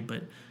reality.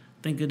 But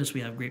thank goodness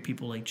we have great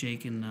people like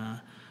Jake and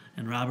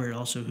Robert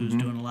also, who's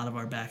doing a lot of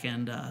our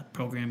back-end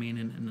programming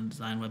and the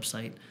design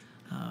website.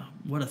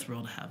 What a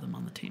thrill to have them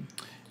on the team.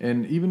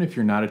 And even if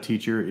you're not a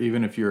teacher,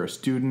 even if you're a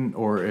student,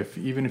 or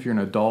even if you're an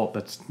adult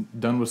that's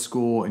done with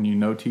school and you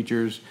know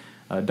teachers,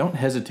 don't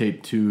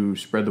hesitate to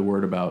spread the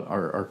word about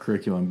our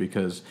curriculum,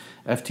 because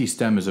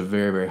FT-STEM is a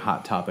very, very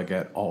hot topic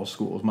at all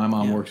schools. My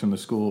mom works in the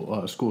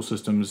school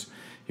systems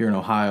here in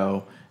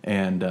Ohio,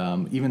 and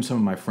even some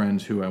of my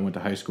friends who I went to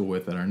high school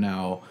with that are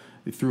now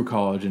through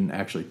college and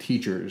actually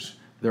teachers,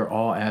 they're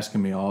all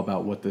asking me all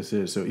about what this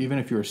is. So even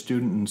if you're a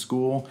student in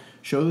school,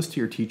 show this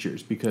to your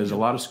teachers, because a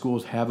lot of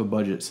schools have a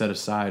budget set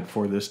aside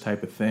for this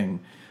type of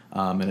thing.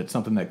 And it's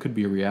something that could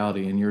be a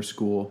reality in your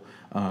school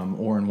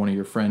or in one of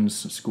your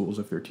friends' schools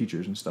if they're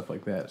teachers and stuff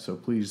like that. So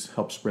please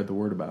help spread the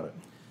word about it.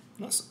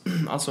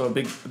 Also, a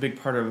big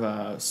part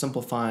of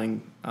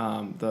simplifying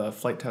the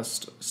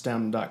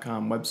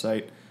FlightTestSTEM.com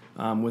website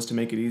was to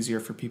make it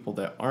easier for people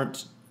that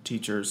aren't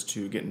teachers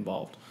to get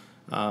involved.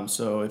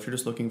 So if you're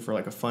just looking for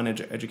like a fun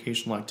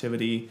educational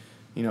activity,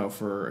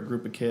 for a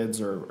group of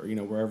kids or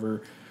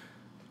wherever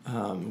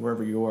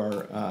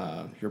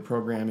your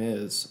program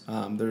is,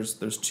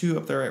 there's two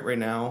up there right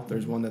now.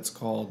 There's one that's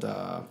called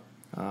I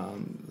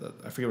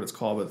forget what it's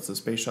called, but it's the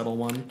space shuttle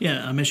one.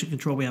 Yeah, Mission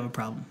Control, we have a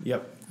problem.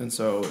 Yep. And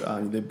so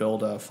they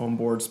build a foam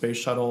board space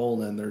shuttle,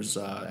 and then there's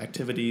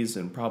activities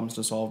and problems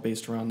to solve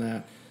based around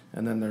that.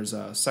 And then there's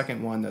a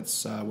second one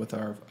that's with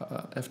our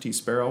FT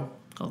Sparrow.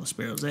 Called the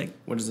Sparrow's Egg.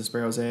 What is the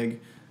Sparrow's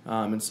Egg?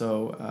 And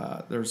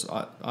so there's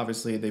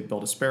obviously they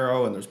build a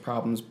sparrow, and there's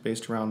problems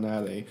based around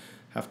that. They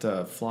have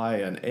to fly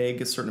an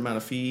egg, a certain amount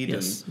of feed.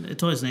 Yes, and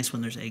it's always nice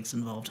when there's eggs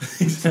involved.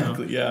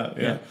 Exactly. So,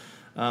 yeah.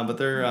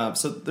 But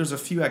so there's a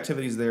few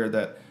activities there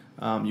that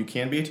you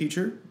can be a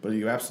teacher, but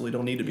you absolutely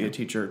don't need to be a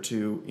teacher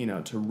to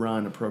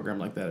run a program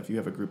like that. If you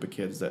have a group of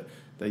kids that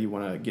you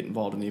want to get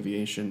involved in the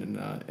aviation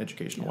and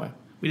educational way.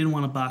 We didn't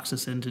want to box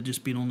us into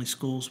just being only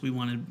schools. We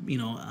wanted,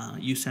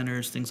 youth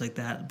centers, things like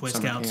that, Boy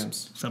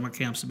Scouts, summer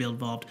camps to be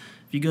involved.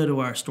 If you go to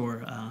our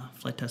store,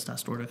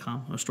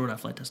 flighttest.store.com or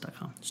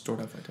store.flighttest.com.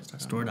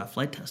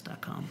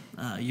 Store.flighttest.com.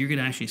 You're going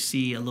to actually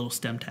see a little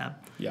STEM tab.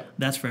 Yeah.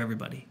 That's for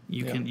everybody.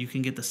 You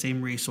can get the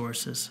same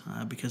resources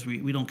because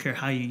we don't care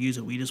how you use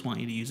it. We just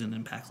want you to use it and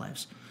impact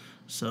lives.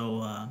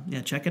 So,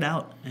 check it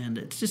out. And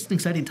it's just an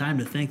exciting time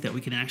to think that we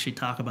can actually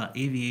talk about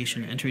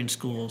aviation entering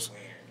schools.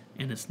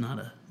 And it's not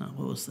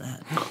what was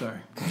that? Sorry.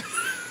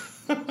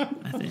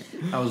 I think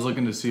I was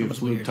looking to see if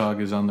Fluke Talk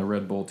is on the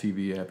Red Bull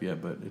TV app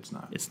yet, but it's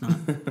not. It's not.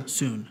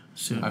 Soon.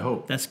 I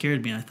hope. That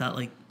scared me. I thought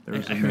there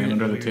was a man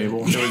under the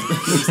table. There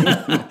was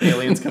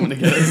aliens coming to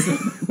get us.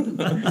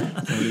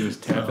 Somebody was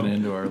tapping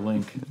into our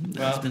link.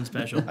 That's been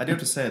special. I do have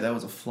to say that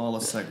was a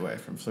flawless segue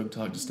from Fluke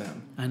Talk to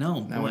STEM. I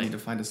know. Now we need to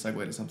find a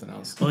segue to something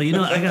else. Well,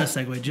 I got a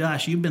segue.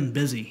 Josh, you've been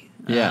busy.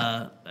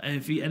 Yeah.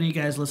 If any of you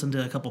guys listened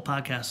to a couple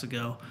podcasts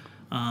ago,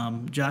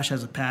 Josh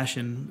has a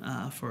passion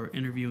for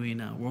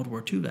interviewing World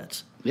War II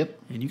vets. Yep.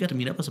 And you got to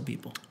meet up with some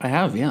people. I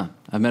have, yeah.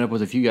 I've met up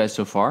with a few guys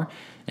so far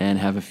and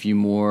have a few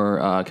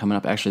more coming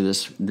up. Actually,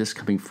 this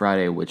coming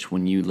Friday, which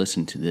when you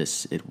listen to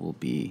this, it will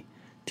be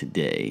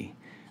today.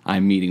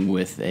 I'm meeting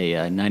with a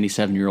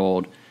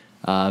 97-year-old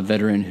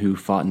veteran who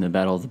fought in the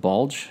Battle of the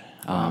Bulge.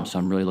 So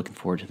I'm really looking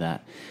forward to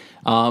that.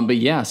 But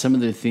yeah, some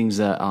of the things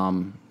that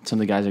some of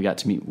the guys I got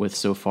to meet with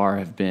so far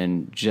have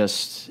been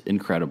just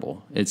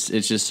incredible. It's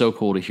just so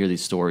cool to hear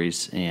these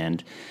stories,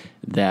 and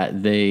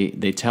that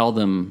they tell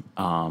them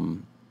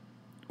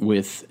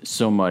with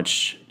so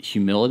much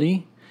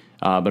humility,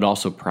 but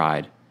also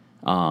pride.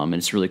 And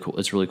it's really cool.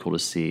 It's really cool to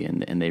see,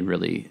 and they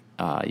really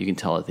you can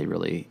tell that they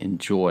really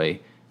enjoy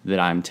that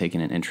I'm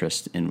taking an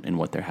interest in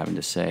what they're having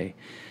to say.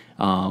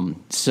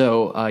 Some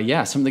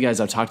of the guys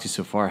I've talked to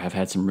so far have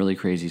had some really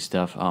crazy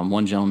stuff.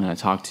 One gentleman I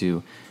talked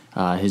to,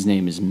 his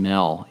name is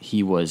Mel.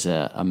 He was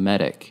a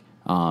medic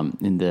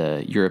in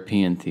the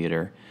European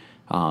theater,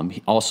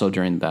 also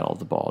during the Battle of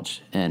the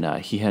Bulge. And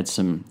he had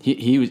some.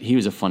 He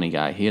was a funny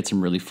guy. He had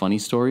some really funny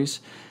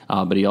stories,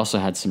 but he also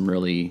had some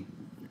really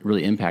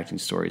impacting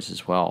stories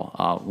as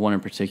well. One in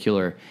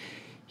particular,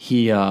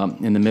 he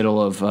in the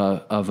middle of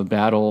a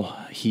battle,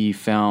 he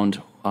found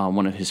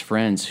one of his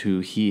friends who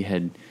he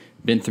had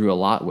been through a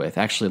lot with.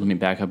 Actually, let me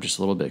back up just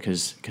a little bit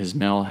because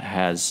Mel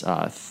has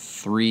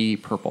 3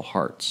 Purple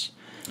Hearts.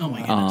 Oh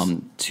my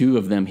goodness. 2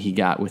 of them he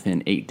got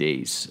within 8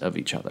 days of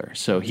each other.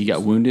 So he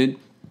got wounded,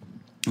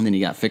 and then he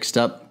got fixed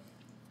up,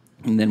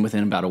 and then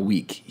within about a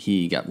week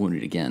he got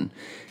wounded again.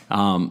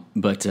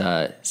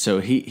 So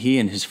he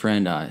and his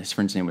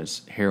friend's name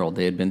was Harold.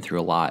 They had been through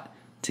a lot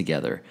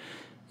together,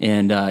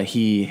 and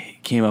he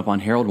came up on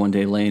Harold one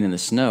day laying in the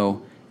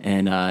snow.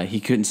 And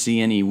he couldn't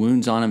see any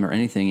wounds on him or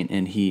anything,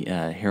 and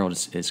Harold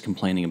is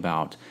complaining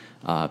about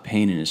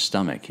pain in his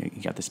stomach.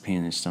 He got this pain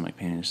in his stomach,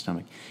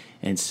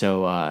 and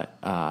so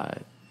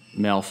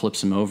Mel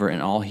flips him over,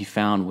 and all he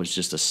found was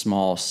just a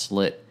small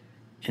slit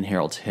in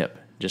Harold's hip.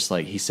 Just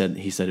like he said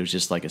it was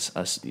just like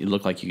it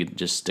looked like you could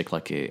just stick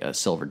like a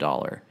silver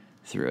dollar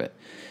through it,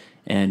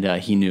 and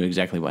he knew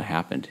exactly what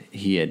happened.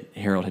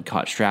 Harold had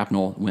caught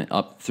shrapnel, went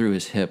up through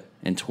his hip,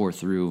 and tore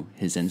through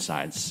his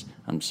insides.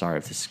 I'm sorry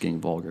if this is getting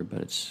vulgar,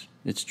 but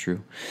it's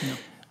true. Yep.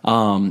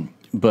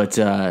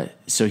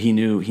 So he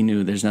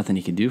knew there's nothing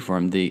he could do for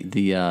him.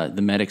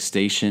 The medic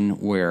station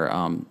where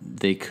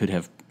they could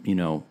have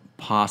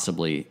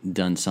possibly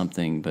done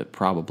something, but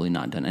probably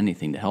not done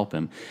anything to help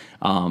him,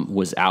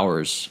 was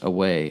hours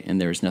away,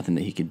 and there was nothing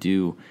that he could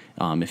do.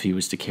 If he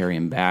was to carry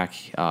him back,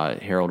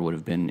 Harold would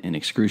have been in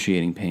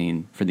excruciating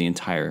pain for the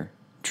entire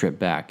trip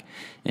back,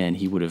 and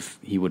he would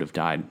have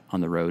died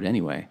on the road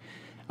anyway.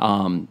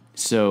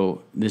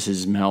 So this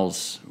is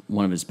Mel's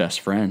one of his best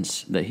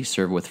friends that he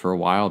served with for a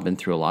while, been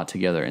through a lot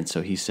together. And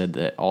so he said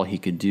that all he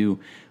could do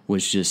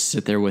was just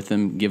sit there with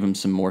him, give him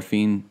some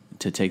morphine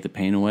to take the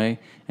pain away,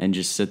 and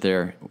just sit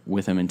there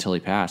with him until he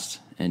passed,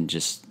 and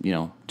just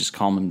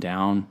calm him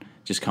down,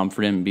 just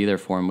comfort him and be there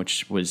for him,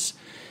 it was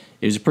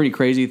a pretty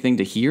crazy thing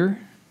to hear,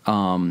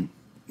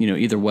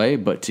 either way,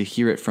 but to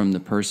hear it from the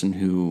person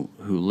who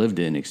lived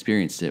it and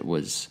experienced it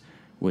was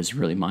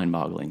really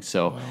mind-boggling.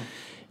 So, wow.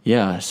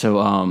 Yeah, so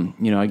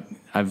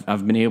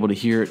I've been able to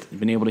hear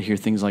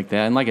things like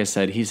that, and like I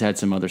said, he's had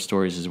some other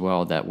stories as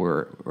well that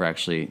were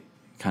actually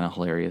kind of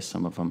hilarious,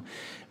 some of them.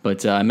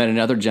 But I met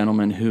another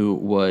gentleman who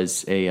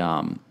was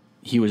a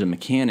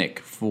mechanic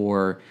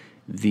for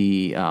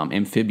the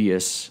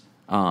amphibious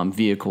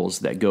vehicles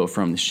that go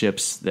from the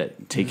ships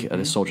that take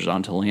the soldiers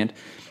onto land,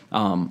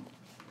 and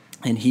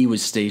he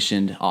was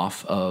stationed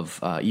off of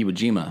Iwo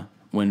Jima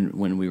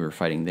when we were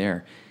fighting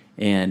there.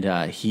 And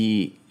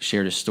he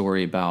shared a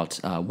story about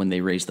when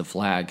they raised the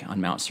flag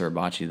on Mount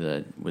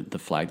Suribachi, the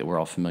flag that we're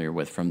all familiar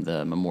with from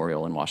the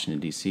memorial in Washington,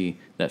 D.C.,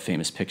 that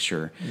famous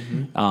picture,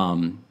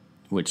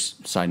 which,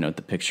 side note,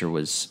 the picture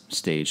was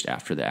staged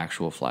after the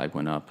actual flag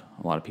went up.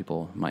 A lot of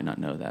people might not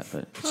know that,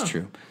 but it's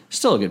true.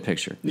 Still a good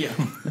picture. Yeah,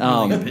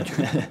 really good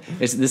picture.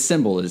 The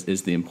symbol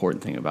is the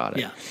important thing about it.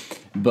 Yeah.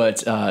 But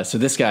so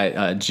this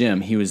guy, Jim,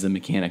 he was the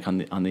mechanic on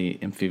the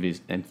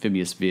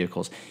amphibious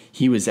vehicles.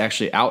 He was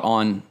actually out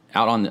on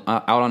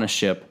a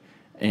ship,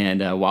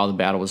 and while the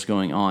battle was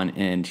going on,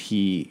 and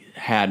he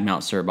had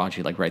Mount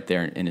Suribachi like right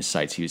there in his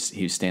sights. He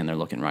was standing there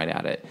looking right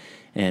at it,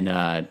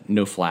 and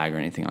no flag or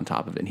anything on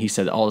top of it. And he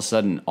said all of a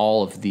sudden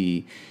all of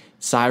the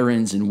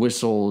sirens and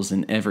whistles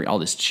and all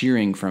this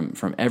cheering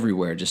from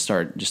everywhere just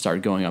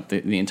started going up.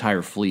 The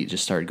entire fleet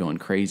just started going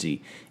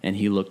crazy, and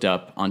he looked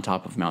up on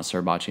top of Mount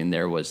Suribachi, and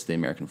there was the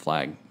American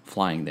flag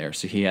flying there.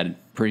 So he had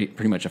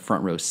pretty much a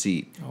front row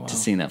seat to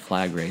seeing that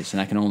flag raised,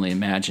 and I can only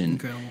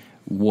imagine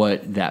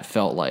what that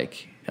felt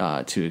like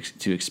to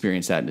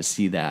experience that and to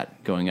see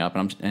that going up.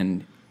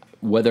 And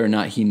whether or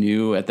not he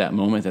knew at that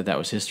moment that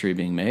was history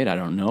being made, I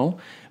don't know,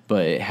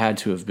 but it had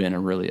to have been a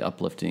really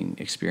uplifting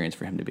experience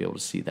for him to be able to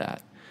see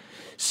that.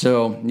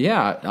 So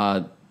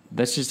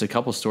that's just a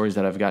couple stories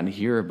that I've gotten to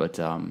hear, but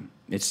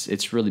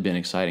it's really been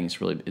exciting. It's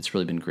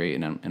really been great,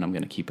 and I'm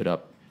going to keep it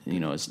up,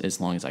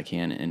 as long as I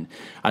can. And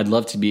I'd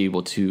love to be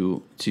able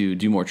to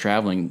do more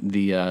traveling.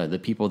 The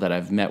people that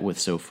I've met with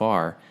so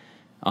far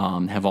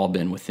have all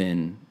been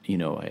within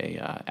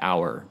a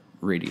hour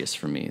radius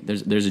for me.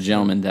 There's a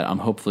gentleman that I'm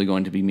hopefully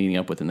going to be meeting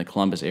up with in the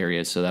Columbus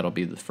area, so that'll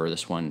be the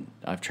furthest one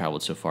I've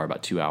traveled so far,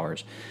 about 2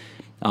 hours.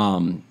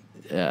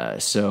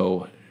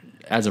 So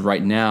as of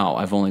right now,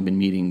 I've only been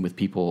meeting with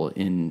people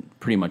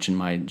pretty much in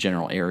my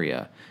general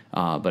area.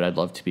 But I'd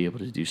love to be able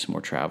to do some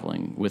more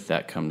traveling. With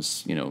that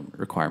comes,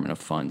 requirement of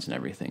funds and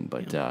everything.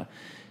 But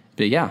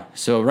yeah.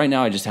 So right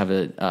now I just have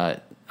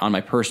on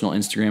my personal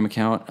Instagram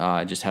account,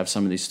 I just have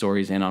some of these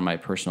stories, and on my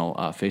personal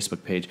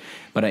Facebook page.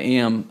 But I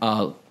am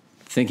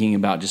thinking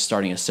about just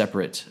starting a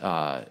separate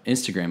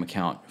Instagram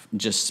account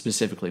just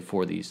specifically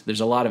for these.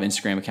 There's a lot of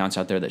Instagram accounts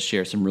out there that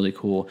share some really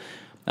cool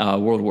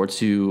World War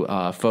II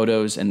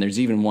photos, and there's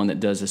even one that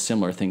does a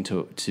similar thing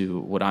to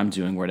what I'm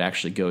doing, where it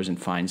actually goes and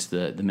finds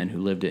the men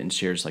who lived it and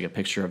shares like a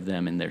picture of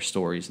them and their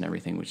stories and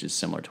everything, which is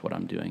similar to what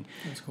I'm doing.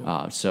 That's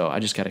cool. So I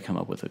just got to come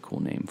up with a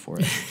cool name for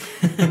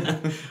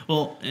it.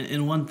 Well,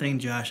 and one thing,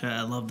 Josh,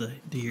 I love to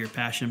hear your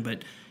passion,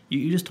 but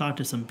you just talked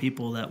to some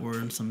people that were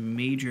in some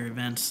major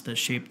events that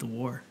shaped the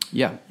war.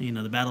 Yeah.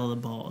 The Battle of the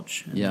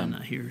Bulge. And then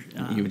here,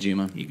 Iwo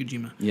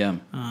Jima. Yeah.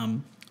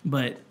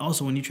 But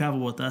also, when you travel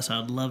with us,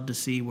 I'd love to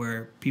see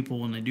where people,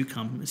 when they do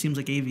come, it seems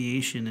like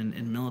aviation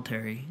and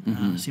military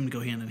seem to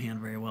go hand in hand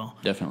very well.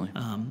 Definitely.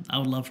 I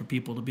would love for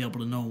people to be able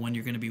to know when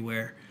you're going to be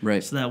where.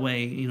 Right. So that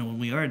way, when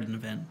we are at an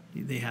event,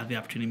 they have the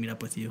opportunity to meet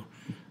up with you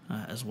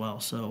as well.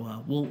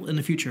 So we'll in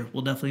the future,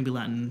 we'll definitely be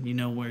letting you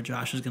know where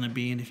Josh is going to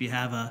be. And if you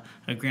have a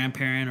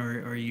grandparent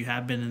or you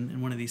have been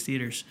in one of these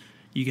theaters,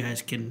 you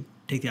guys can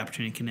take the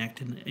opportunity to connect.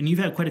 And you've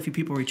had quite a few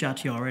people reach out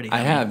to you already. I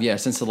have, yeah.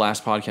 Since the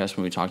last podcast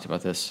when we talked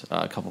about this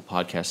a couple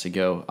podcasts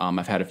ago,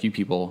 I've had a few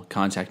people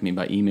contact me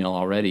by email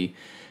already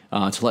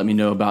to let me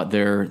know about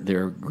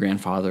their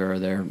grandfather or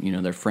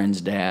their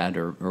friend's dad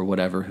or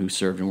whatever who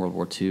served in World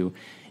War II.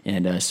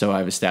 And so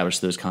I've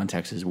established those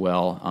contacts as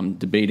well. I'm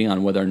debating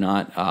on whether or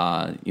not,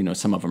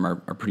 some of them are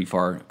pretty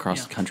far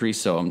across the country.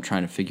 So I'm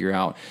trying to figure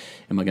out,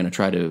 am I going to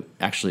try to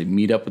actually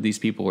meet up with these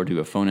people or do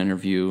a phone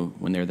interview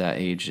when they're that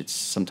age? It's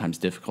sometimes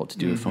difficult to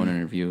do a phone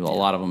interview. A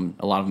lot of them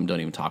don't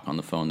even talk on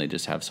the phone. They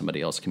just have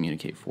somebody else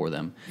communicate for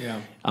them.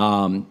 Yeah.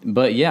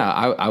 But yeah,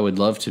 I would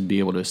love to be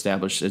able to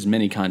establish as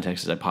many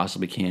contacts as I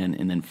possibly can,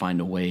 and then find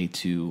a way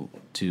to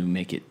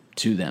make it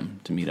to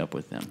them, to meet up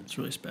with them. It's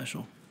really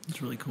special.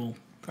 It's really cool.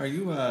 Are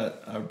you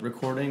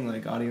recording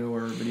like audio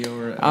or video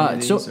or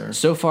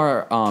so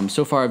far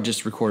I've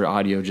just recorded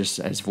audio just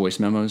as voice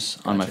memos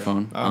on my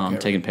phone,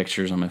 taking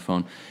pictures on my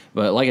phone.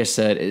 But like I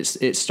said,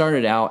 it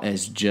started out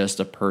as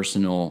just a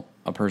personal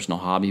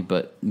hobby,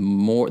 but the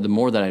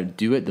more that I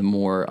do it, the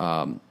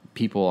more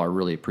people are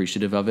really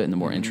appreciative of it, and the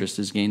more interest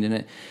is gained in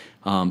it.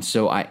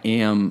 So I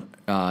am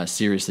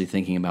seriously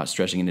thinking about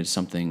stretching it into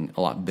something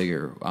a lot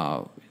bigger.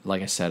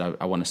 Like I said,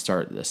 I want to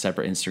start a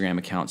separate Instagram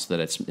account so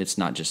that it's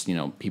not just,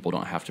 people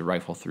don't have to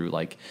rifle through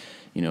like,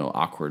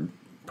 awkward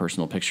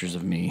personal pictures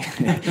of me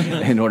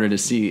in order to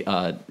see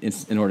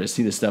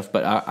this stuff.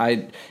 But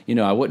I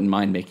wouldn't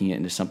mind making it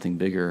into something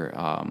bigger,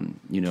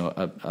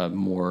 a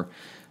more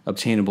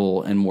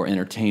obtainable and more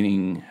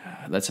entertaining.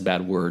 That's a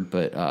bad word,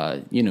 but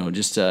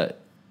just a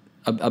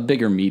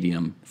bigger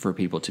medium for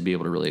people to be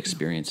able to really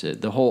experience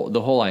it. The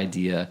whole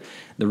idea,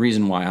 the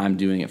reason why I'm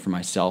doing it for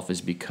myself is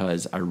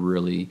because I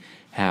really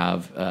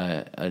have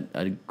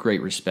a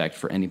great respect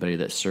for anybody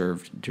that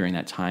served during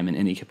that time in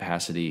any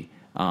capacity.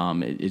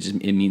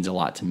 It means a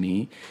lot to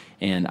me,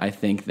 and I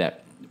think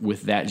that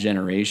with that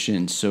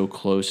generation so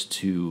close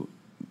to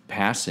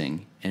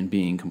passing and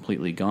being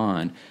completely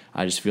gone,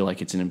 I just feel like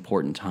it's an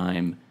important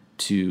time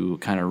to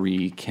kind of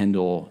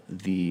rekindle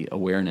the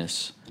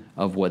awareness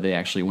of what they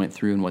actually went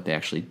through and what they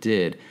actually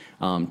did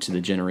to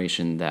the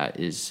generation that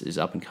is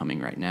up and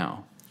coming right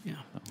now. Yeah.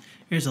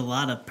 There's a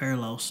lot of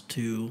parallels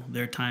to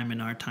their time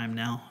and our time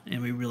now,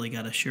 and we really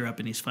got to share up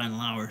in these final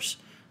hours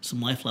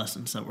some life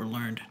lessons that were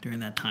learned during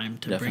that time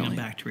to bring them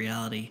back to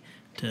reality,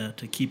 to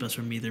keep us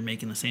from either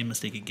making the same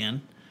mistake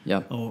again,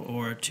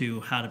 or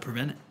to how to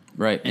prevent it.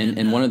 Right,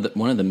 and one of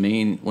the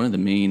main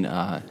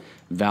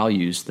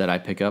values that I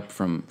pick up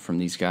from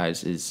these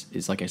guys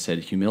is like I said,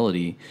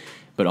 humility,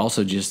 but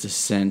also just a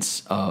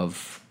sense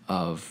of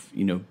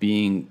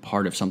being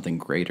part of something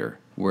greater,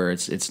 where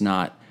it's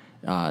not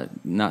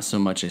so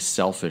much a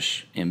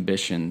selfish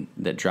ambition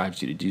that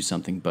drives you to do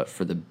something, but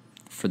for the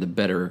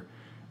better,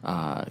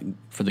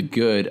 for the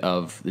good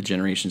of the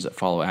generations that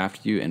follow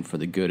after you, and for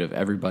the good of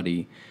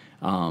everybody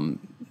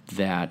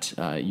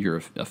that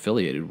you're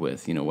affiliated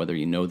with, whether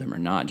you know them or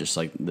not. Just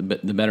like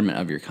the betterment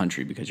of your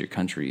country, because your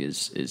country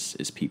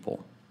is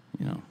people.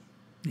 Yeah,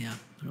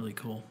 really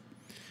cool.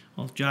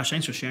 Well, Josh,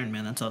 thanks for sharing,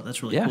 man.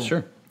 That's really cool. Yeah,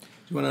 sure. Do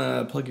you want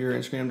to plug your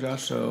Instagram,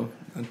 Josh? So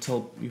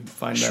until you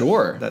find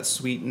that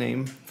sweet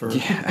name for...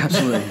 Yeah,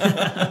 absolutely.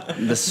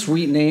 The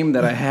sweet name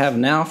that I have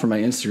now for my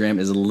Instagram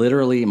is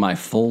literally my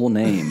full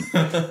name.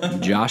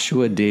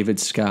 Joshua David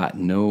Scott.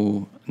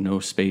 No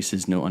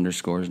spaces, no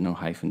underscores, no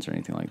hyphens or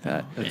anything like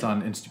that. That's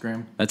on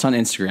Instagram? That's on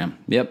Instagram,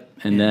 yep.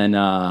 And then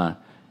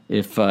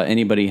if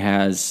anybody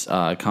has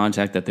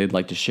contact that they'd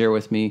like to share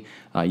with me,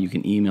 you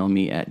can email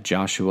me at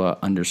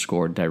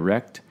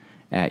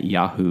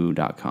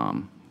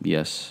joshua_direct@yahoo.com.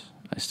 Yes,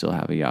 I still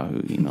have a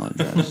Yahoo email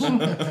address.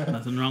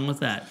 Nothing wrong with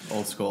that.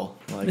 Old school.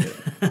 I like it.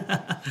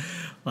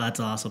 Well, that's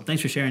awesome.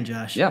 Thanks for sharing,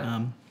 Josh.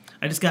 Yeah.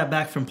 I just got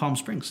back from Palm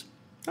Springs.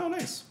 Oh,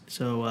 nice.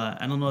 So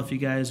I don't know if you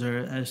guys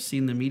have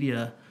seen the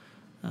media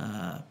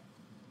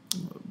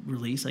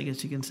release, I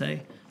guess you can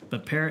say,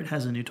 but Parrot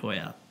has a new toy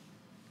out.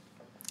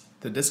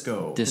 The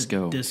Disco.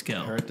 Disco.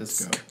 Parrot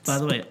Disco. By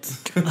the way,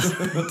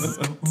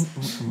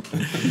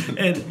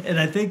 and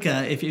I think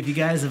if you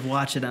guys have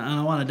watched it, and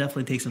I want to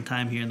definitely take some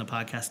time here in the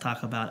podcast to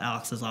talk about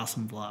Alex's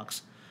Awesome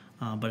Vlogs.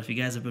 But if you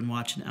guys have been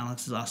watching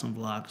Alex's Awesome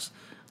Vlogs,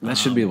 that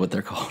should be what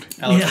they're called.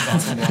 Alex's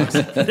Awesome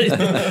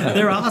Vlogs.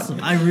 They're awesome.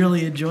 I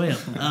really enjoy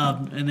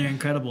them, and they're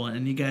incredible.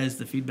 And you guys,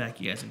 the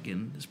feedback you guys are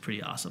getting is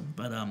pretty awesome.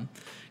 But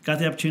got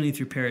the opportunity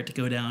through Parrot to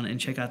go down and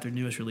check out their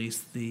newest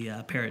release,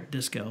 the Parrot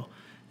Disco.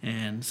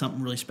 And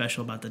something really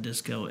special about the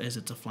Disco is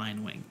it's a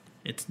flying wing.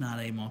 It's not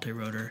a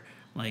multi-rotor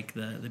like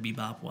the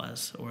Bebop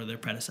was, or their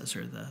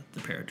predecessor, the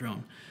Parrot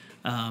drone.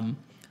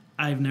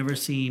 I've never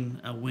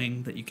seen a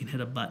wing that you can hit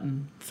a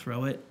button,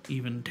 throw it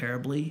even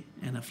terribly,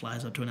 and it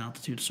flies up to an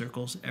altitude,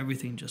 circles.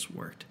 Everything just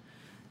worked.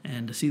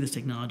 And to see this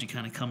technology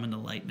kind of come into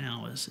light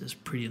now is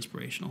pretty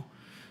inspirational.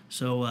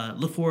 So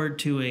look forward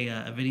to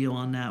a video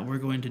on that. We're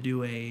going to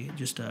do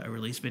just a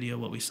release video,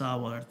 what we saw,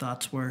 what our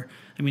thoughts were.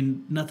 I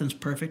mean, nothing's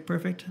perfect.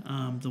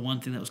 The one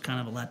thing that was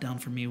kind of a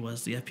letdown for me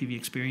was the FPV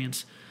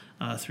experience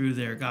through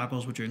their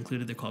goggles, which are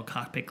included. They're called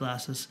cockpit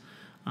glasses.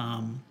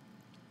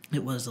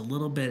 It was a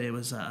little bit. It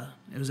was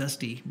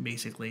SD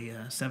basically,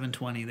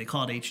 720. They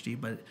call it HD,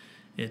 but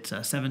it's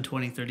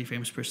 720, 30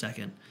 frames per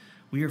second.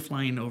 We were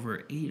flying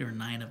over 8 or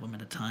 9 of them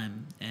at a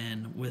time,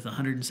 and with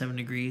 107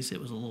 degrees, it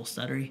was a little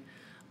stuttery.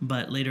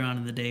 But later on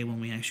in the day, when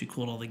we actually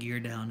cooled all the gear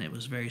down, it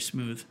was very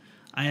smooth.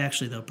 I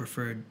actually, though,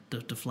 preferred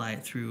to fly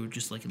it through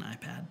just like an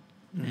iPad,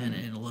 and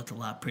it looked a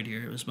lot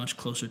prettier. It was much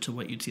closer to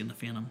what you'd see in the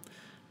Phantom.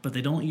 But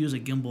they don't use a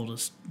gimbal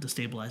to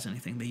stabilize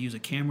anything. They use a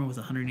camera with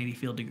a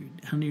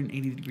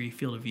 180 degree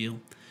field of view,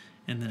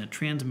 and then it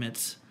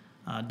transmits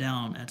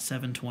down at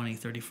 720,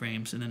 30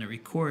 frames, and then it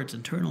records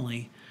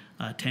internally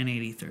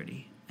 1080,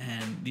 30.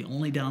 And the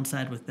only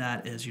downside with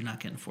that is you're not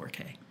getting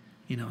 4K.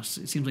 You know, it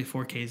seems like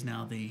 4K is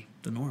now the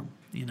norm,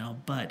 you know,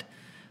 but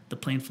the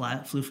plane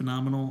flew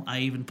phenomenal.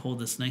 I even pulled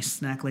this nice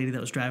snack lady that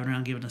was driving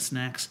around giving us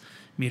snacks,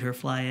 made her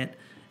fly it.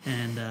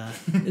 And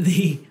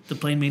the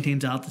plane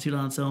maintains altitude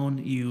on its own.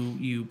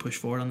 You push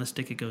forward on the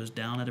stick, it goes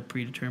down at a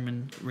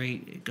predetermined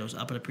rate. It goes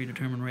up at a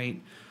predetermined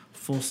rate.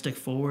 Full stick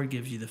forward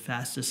gives you the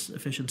fastest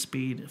efficient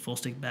speed. Full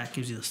stick back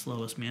gives you the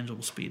slowest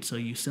manageable speed. So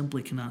you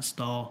simply cannot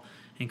stall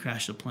and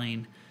crash the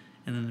plane.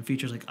 And then the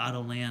features like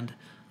auto land,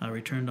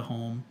 return to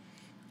home,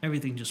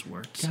 everything just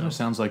worked. Kind of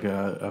sounds like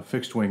a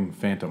fixed wing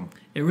Phantom.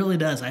 It really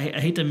does. I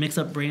hate to mix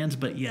up brands,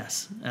 but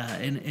yes,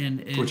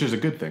 which is a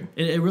good thing.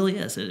 It really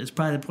is. It's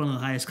probably one of the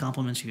highest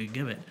compliments you could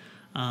give it.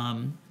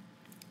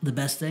 The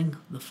best thing,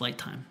 the flight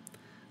time.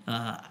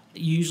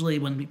 Usually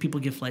when people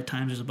give flight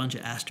times, there's a bunch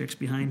of asterisks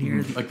behind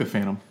here. Like the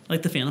Phantom.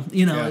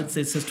 You know, it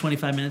says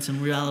 25 minutes.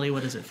 In reality,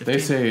 what is it, 15? They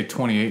say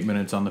 28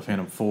 minutes on the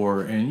Phantom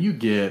 4, and you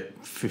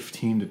get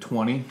 15 to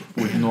 20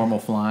 with normal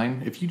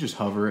flying. If you just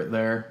hover it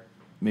there,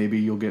 maybe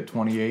you'll get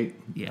 28.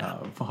 Yeah.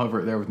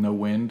 Hover it there with no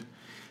wind.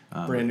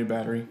 Brand new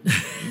battery.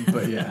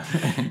 But yeah.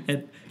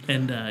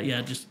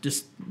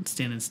 just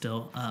standing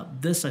still.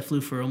 This I flew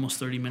for almost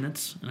 30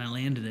 minutes, and I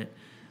landed it.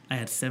 I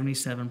had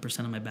 77%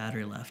 of my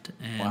battery left.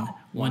 And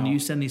when you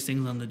send these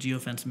things on the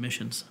geofence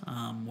missions,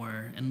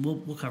 and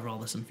we'll cover all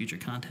this in future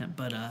content,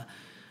 but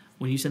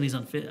when you send these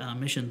on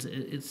missions,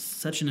 it's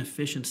such an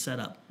efficient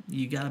setup.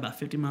 You got about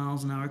 50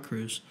 miles an hour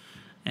cruise,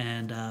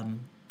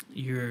 and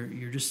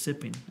you're just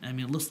sipping. I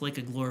mean, it looks like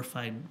a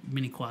glorified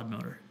mini quad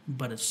motor,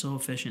 but it's so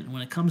efficient. And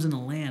when it comes into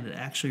land, it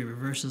actually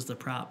reverses the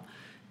prop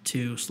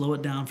to slow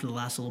it down for the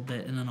last little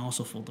bit, and then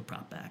also fold the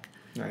prop back.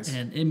 Nice.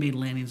 And it made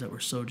landings that were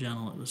so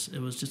gentle.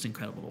 It was just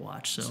incredible to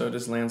watch. So it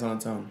just lands on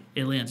its own.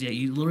 It lands. Yeah,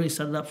 you literally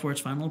set it up for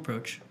its final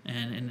approach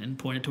and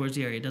point it towards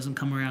the area. It doesn't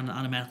come around and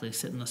automatically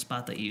sit in the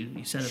spot that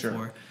you set it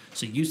for.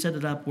 So you set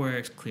it up where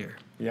it's clear.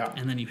 Yeah.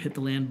 And then you hit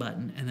the land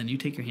button, and then you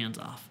take your hands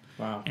off.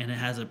 Wow. And it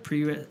has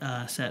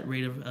a set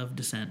rate of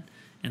descent.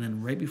 And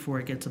then right before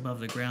it gets above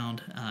the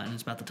ground and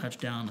it's about to touch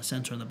down, the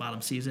sensor on the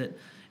bottom sees it,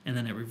 and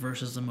then it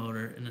reverses the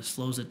motor and it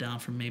slows it down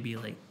from maybe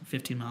like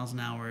 15 miles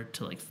an hour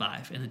to like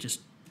 5, and it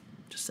just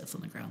sets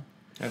on the ground.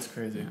 That's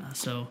crazy.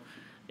 So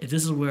if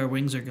this is where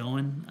wings are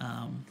going,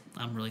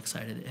 I'm really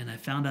excited. And I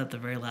found out at the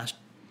very last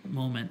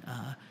moment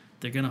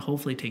they're going to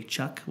hopefully take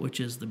Chuck,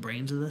 which is the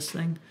brains of this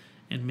thing,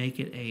 and make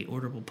it a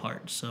orderable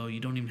part. So you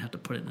don't even have to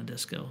put it in a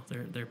Disco.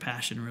 Their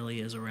passion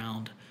really is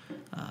around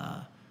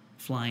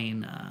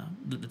flying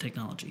the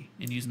technology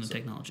and using the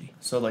technology.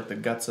 So like the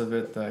guts of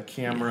it, the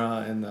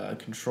camera and the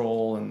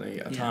control and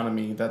the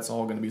autonomy, that's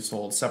all going to be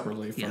sold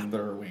separately from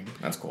their wing.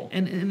 That's cool.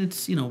 And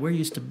it's, we're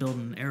used to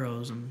building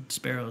arrows and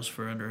sparrows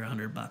for under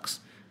 $100.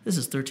 This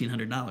is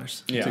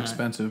 $1,300. It's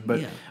expensive, but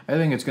I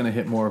think it's going to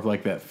hit more of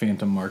like that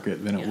Phantom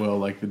market than it will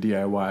like the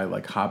DIY,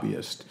 like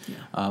hobbyist.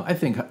 I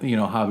think,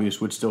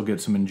 hobbyists would still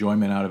get some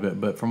enjoyment out of it,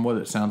 but from what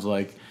it sounds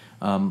like,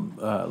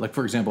 Like,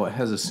 for example, it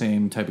has the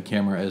same type of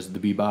camera as the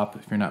Bebop.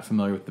 If you're not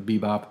familiar with the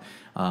Bebop,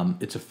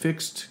 it's a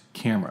fixed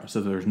camera, so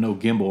there's no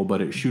gimbal,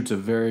 but it shoots a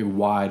very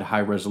wide,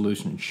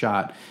 high-resolution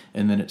shot,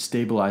 and then it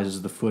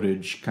stabilizes the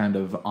footage kind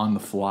of on the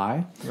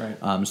fly.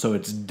 Right. So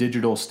it's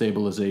digital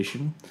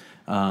stabilization.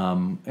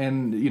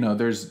 And, you know,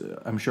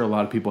 I'm sure a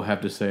lot of people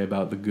have to say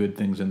about the good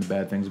things and the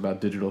bad things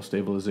about digital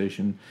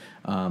stabilization.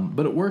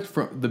 But it worked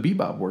the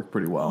Bebop worked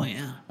pretty well. Oh,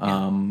 yeah.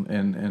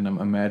 And I'm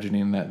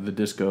imagining that the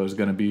Disco is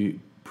going to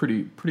be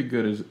pretty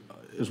good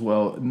as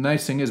well. The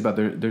nice thing is about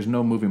there's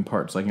no moving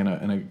parts, like in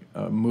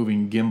a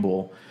moving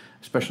gimbal,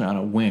 especially on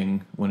a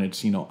wing when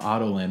it's, you know,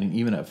 auto landing,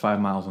 even at 5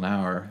 miles an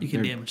hour, you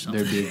can damage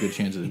something. There'd be a good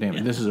chance of damage.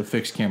 Yeah. This is a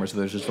fixed camera, so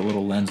there's just a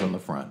little lens on the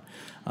front.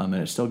 And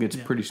it still gets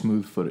pretty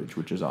smooth footage,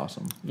 which is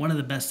awesome. One of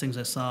the best things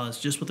I saw is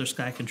just with their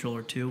Sky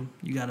Controller 2,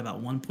 you got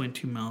about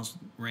 1.2 miles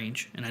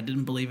range. And I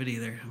didn't believe it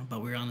either,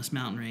 but we were on this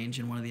mountain range,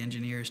 and one of the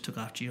engineers took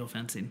off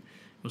geofencing,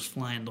 was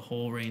flying the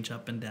whole range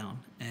up and down,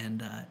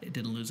 and it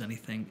didn't lose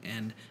anything.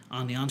 And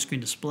on the on-screen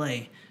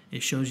display,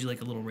 it shows you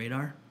like a little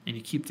radar, and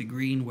you keep the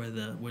green where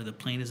the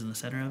plane is in the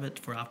center of it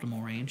for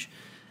optimal range.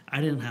 I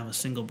didn't have a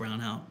single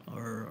brown out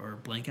or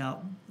blank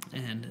out.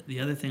 And the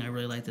other thing I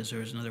really liked is there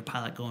was another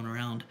pilot going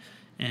around,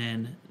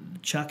 and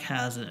Chuck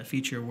has a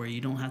feature where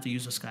you don't have to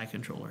use a Sky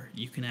Controller.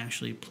 You can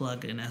actually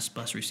plug an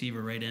S-Bus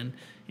receiver right in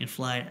and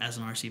fly it as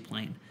an RC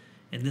plane.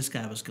 And this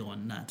guy was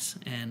going nuts.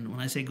 And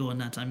when I say going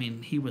nuts, I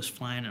mean he was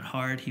flying it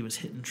hard. He was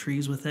hitting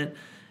trees with it.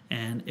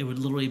 And it would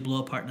literally blow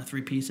apart into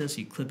 3 pieces.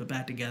 You clip it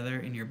back together,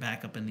 and you're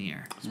back up in the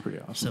air. It's pretty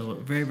awesome. So a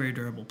very, very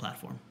durable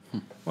platform.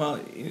 Well,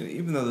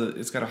 even though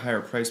it's got a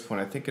higher price point,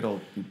 I think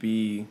it'll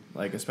be,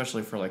 like,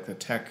 especially for, like, the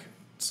tech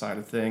side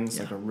of things,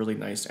 like a really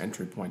nice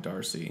entry point to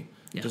RC.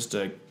 Yeah. Just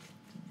to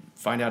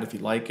find out if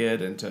you like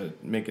it and to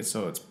make it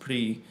so it's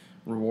pretty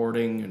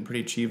rewarding and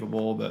pretty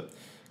achievable. But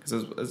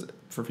because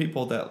for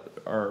people that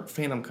are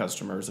Phantom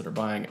customers that are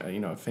buying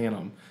a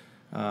Phantom,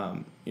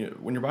 when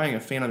you're buying a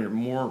Phantom, you're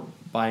more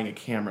buying a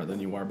camera than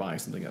you are buying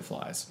something that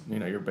flies.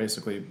 You're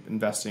basically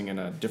investing in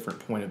a different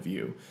point of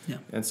view. Yeah.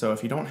 And so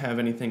if you don't have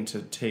anything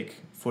to take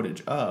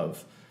footage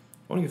of,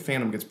 owning a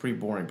Phantom gets pretty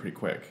boring pretty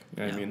quick.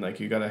 You know what I mean? Like,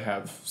 you got to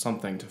have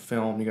something to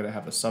film. You got to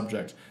have a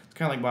subject. It's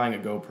kind of like buying a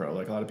GoPro.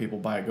 Like, a lot of people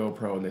buy a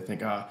GoPro and they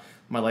think,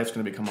 my life's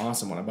going to become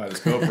awesome when I buy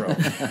this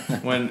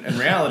GoPro. When in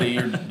reality,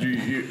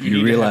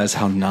 you realize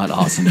how not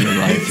awesome your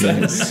life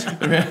is.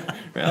 The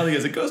reality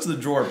is it goes to the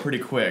drawer pretty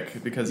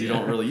quick because you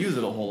don't really use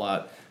it a whole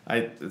lot.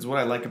 It's what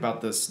I like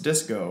about this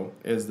Disco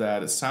is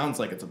that it sounds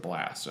like it's a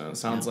blast. And it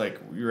sounds like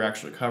you're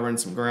actually covering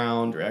some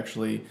ground. You're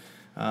actually,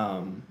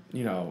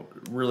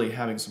 really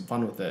having some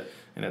fun with it.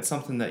 And it's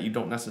something that you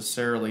don't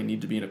necessarily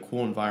need to be in a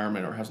cool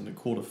environment or have something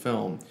cool to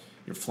film.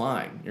 You're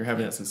flying. You're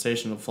having that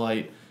sensation of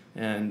flight.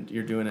 And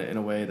you're doing it in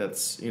a way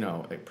that's,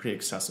 pretty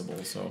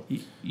accessible. So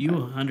you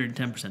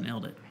 110%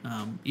 nailed it.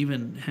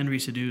 Even Henry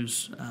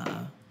Sadhu's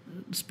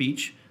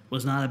speech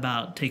was not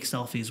about take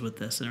selfies with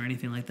this or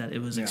anything like that.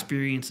 It was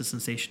experience the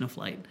sensation of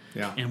flight.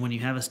 Yeah. And when you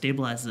have it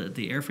stabilized,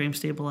 the airframe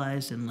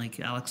stabilized, and like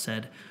Alex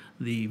said,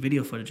 the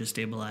video footage is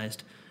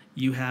stabilized,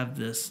 you have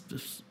this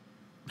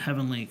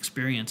heavenly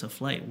experience of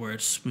flight where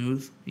it's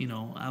smooth.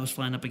 I was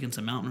flying up against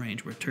a mountain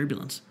range where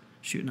turbulence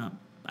shooting up.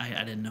 I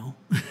didn't know.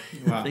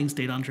 Wow. Things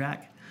stayed on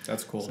track.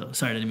 That's cool. So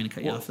sorry, I didn't mean to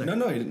cut you off there. No,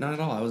 not at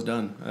all. I was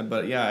done.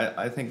 But yeah,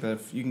 I think that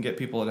if you can get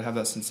people to have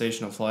that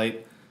sensation of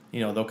flight,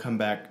 they'll come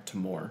back to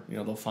more.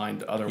 They'll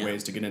find other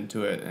ways to get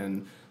into it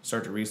and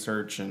start to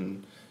research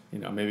and,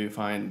 maybe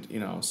find,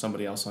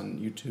 somebody else on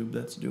YouTube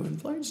that's doing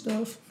flight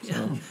stuff. So.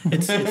 Yeah,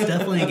 it's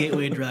definitely a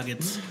gateway drug.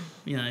 It's,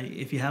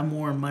 if you have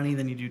more money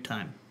than you do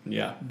time,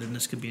 then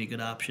this could be a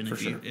good option.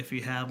 If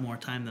you have more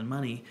time than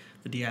money,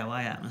 the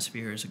DIY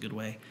atmosphere is a good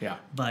way. Yeah.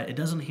 But it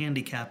doesn't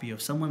handicap you.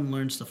 If someone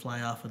learns to fly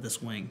off of this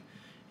wing,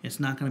 it's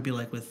not going to be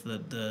like with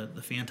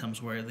the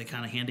Phantoms where they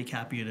kind of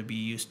handicap you to be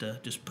used to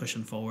just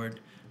pushing forward,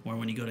 or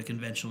when you go to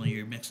conventional,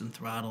 you're mixing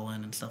throttle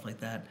in and stuff like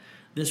that.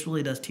 This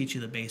really does teach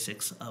you the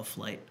basics of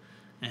flight,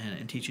 and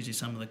it teaches you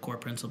some of the core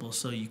principles,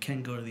 so you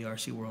can go to the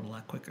RC world a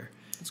lot quicker.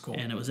 That's cool.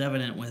 And it was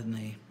evident when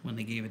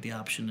they gave it the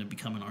option to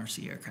become an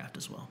RC aircraft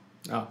as well.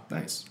 Oh,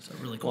 nice. So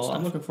really cool stuff. stuff.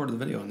 I'm looking forward to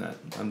the video on that.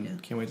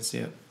 Can't wait to see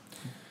it.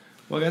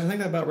 Well, guys, I think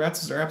that about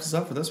wraps us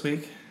up for this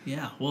week.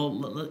 Yeah.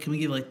 Well, can we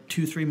give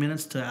 2-3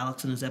 minutes to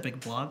Alex and his epic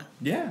vlog?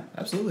 Yeah,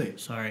 absolutely.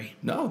 Sorry.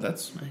 No,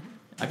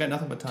 I got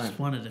nothing but time. Just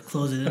wanted to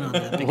close it in on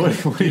that.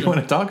 What do you want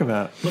to talk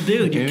about? Well,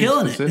 dude, you're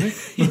killing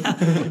it.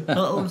 Yeah.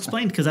 Well,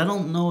 explain, because I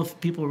don't know if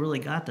people really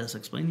got this.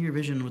 Explain your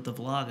vision with the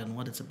vlog and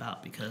what it's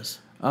about, because...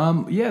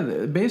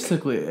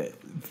 basically,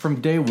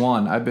 from day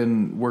one, I've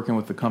been working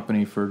with the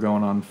company for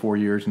going on 4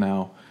 years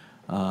now.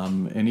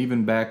 And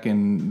even back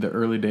in the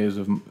early days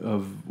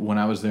of when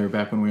I was there,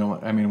 back when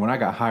when I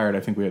got hired, I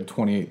think we had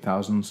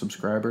 28,000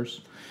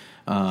 subscribers.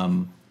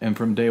 And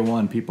from day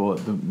one,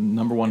 the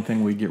number one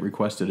thing we get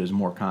requested is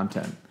more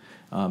content.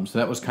 So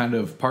that was kind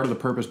of part of the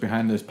purpose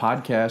behind this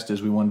podcast,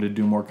 is we wanted to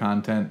do more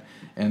content.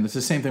 And it's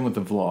the same thing with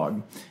the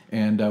vlog.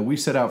 And we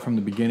set out from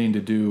the beginning to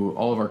do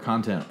all of our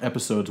content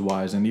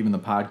episodes-wise, and even the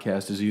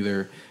podcast is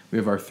either we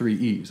have our 3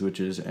 E's, which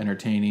is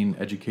entertaining,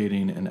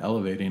 educating, and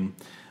elevating.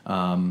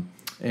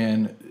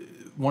 And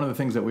one of the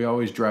things that we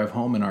always drive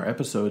home in our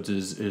episodes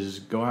is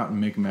go out and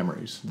make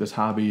memories. This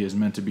hobby is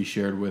meant to be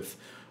shared with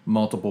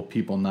multiple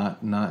people,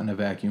 not in a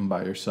vacuum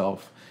by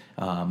yourself.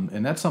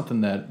 And that's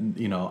something that,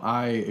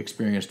 I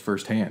experienced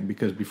firsthand,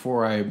 because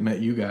before I met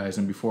you guys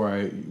and before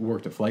I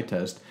worked at Flight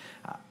Test,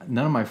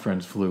 none of my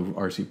friends flew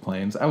RC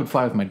planes. I would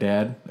fly with my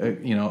dad,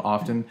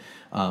 often.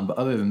 But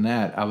other than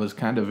that, I was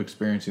kind of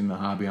experiencing the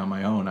hobby on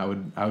my own.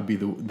 I would be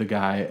the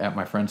guy at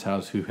my friend's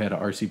house who had an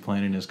RC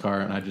plane in his car,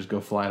 and I'd just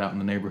go fly it out in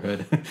the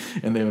neighborhood,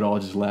 and they would all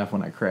just laugh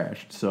when I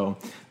crashed. So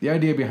the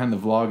idea behind the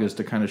vlog is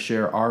to kind of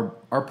share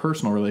our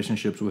personal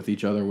relationships with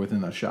each other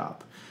within the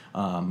shop.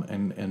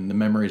 And the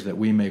memories that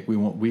we make,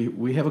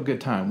 we have a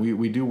good time.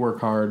 We do work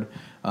hard,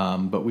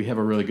 but we have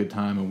a really good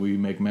time, and we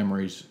make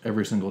memories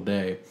every single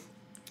day.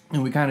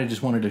 And we kind of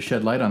just wanted to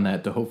shed light on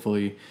that to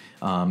hopefully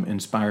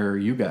inspire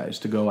you guys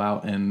to go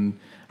out. And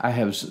I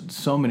have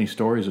so many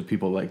stories of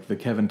people like the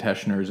Kevin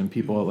Teschners and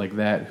people like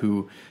that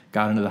who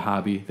got into the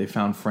hobby. They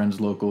found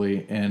friends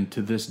locally, and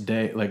to this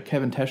day, like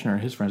Kevin Teschner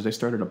and his friends, they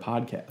started a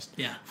podcast,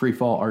 Free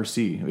Fall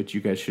RC, which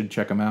you guys should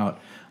check them out.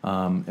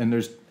 And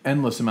there's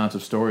endless amounts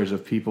of stories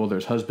of people.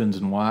 There's husbands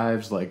and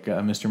wives like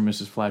Mr. and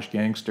Mrs. Flash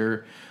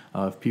Gangster,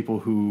 of people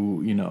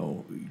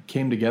who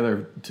came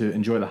together to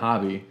enjoy the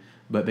hobby,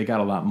 but they got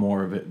a lot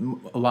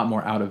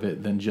more out of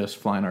it than just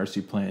flying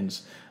RC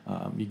planes.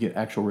 You get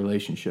actual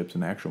relationships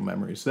and actual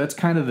memories. So that's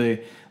kind of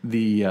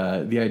the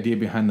idea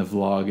behind the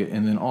vlog,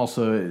 and then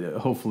also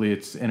hopefully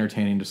it's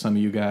entertaining to some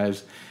of you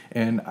guys.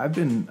 And I've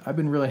been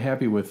really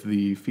happy with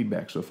the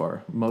feedback so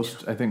far.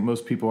 I think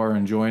most people are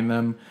enjoying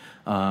them.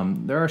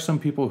 There are some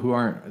people who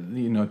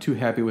aren't too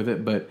happy with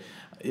it, but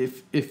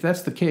if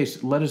that's the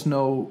case, let us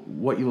know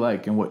what you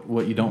like and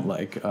what you don't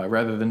like,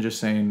 rather than just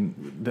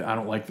saying that I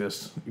don't like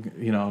this.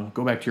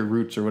 Go back to your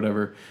roots or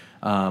whatever.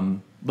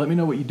 Let me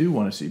know what you do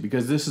want to see,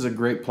 because this is a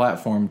great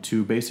platform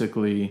to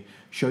basically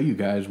show you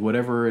guys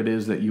whatever it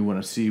is that you want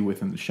to see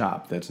within the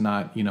shop. That's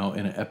not in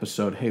an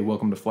episode, hey,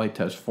 welcome to Flight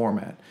Test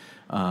format.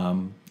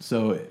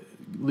 So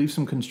leave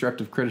some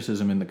constructive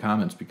criticism in the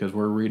comments, because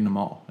we're reading them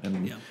all.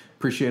 And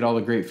appreciate all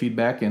the great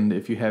feedback, and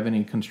if you have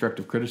any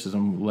constructive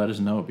criticism, let us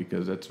know,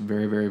 because that's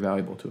very, very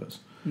valuable to us.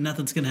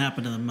 Nothing's going to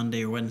happen on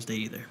Monday or Wednesday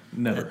either.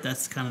 Never.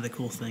 That's kind of the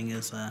cool thing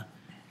is,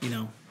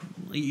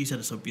 you said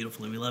it so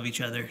beautifully. We love each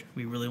other.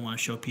 We really want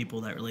to show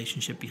people that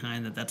relationship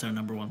behind that. That's our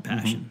number one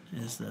passion,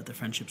 is the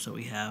friendships that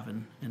we have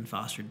and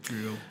fostered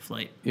through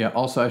Flight. Yeah,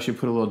 also I should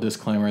put a little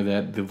disclaimer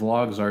that the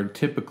vlogs are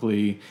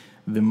typically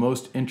the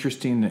most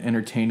interesting and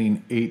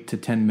entertaining 8 to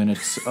 10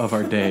 minutes of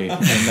our day,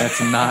 and that's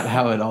not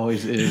how it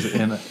always is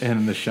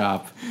in the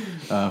shop.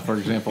 For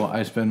example,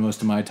 I spend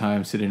most of my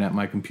time sitting at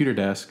my computer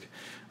desk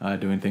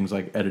doing things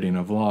like editing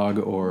a vlog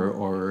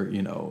or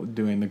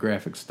doing the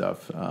graphic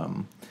stuff.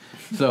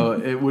 So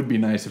it would be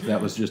nice if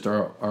that was just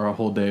our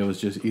whole day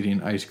was just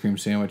eating ice cream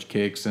sandwich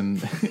cakes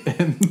and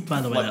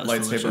by the way, that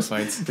was lightsaber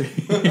fights.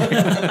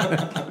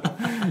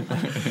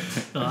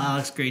 Well,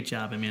 Alex, great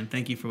job, man.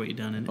 Thank you for what you've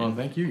done.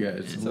 Thank you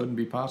guys. It wouldn't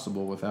be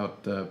possible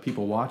without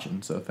people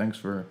watching. So thanks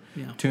for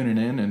tuning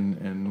in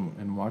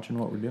and watching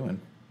what we're doing.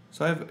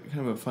 So I have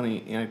kind of a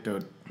funny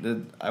anecdote.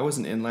 I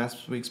wasn't in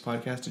last week's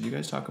podcast. Did you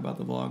guys talk about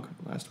the vlog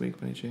last week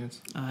by any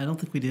chance? I don't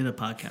think we did a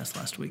podcast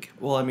last week.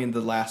 Well, I mean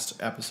the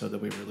last episode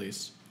that we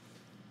released.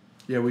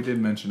 Yeah, we did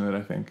mention it,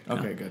 I think.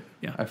 Okay, good.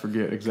 Yeah. I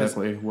forget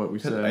exactly what we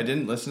said. I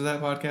didn't listen to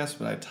that podcast,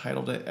 but I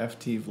titled it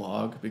FT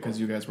Vlog because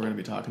you guys were going to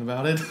be talking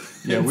about it.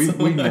 Yeah,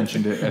 we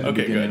mentioned it at the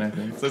beginning, I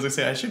think. So as I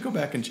say, I should go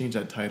back and change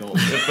that title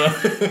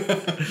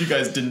if you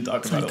guys didn't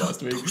talk about it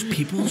last week. Those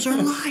people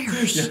are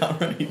liars. Yeah,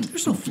 right.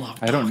 There's no vlog.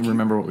 I don't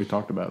remember what we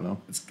talked about, though.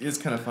 It's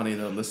kind of funny,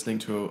 though, listening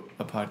to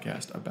a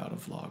podcast about a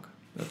vlog.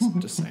 That's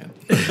just saying.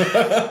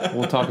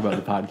 We'll talk about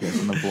the podcast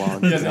and the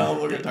vlog. Yeah, no,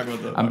 we're going to talk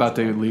about the I'm about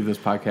to leave this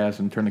podcast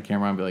and turn the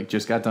camera on and be like,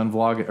 just got done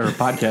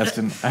podcast,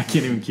 and I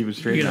can't even keep it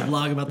straight. You're going to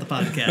vlog about the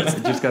podcast.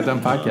 I just got done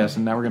podcast,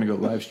 and now we're going to go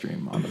live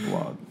stream on the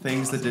vlog.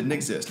 Things that didn't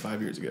exist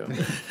 5 years ago.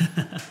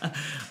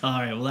 All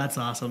right, well, that's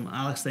awesome.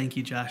 Alex, thank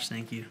you. Josh,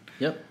 thank you.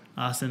 Yep.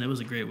 Austin, it was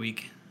a great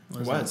week.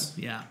 It was.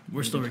 Yeah,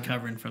 we're still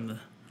recovering from the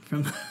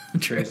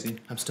trip. Tracy,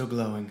 I'm still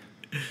glowing.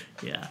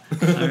 Yeah.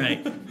 All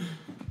right.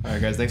 All right,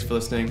 guys. Thanks for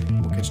listening.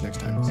 We'll catch you next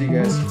time. See you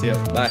guys. See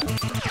ya.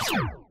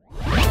 Bye.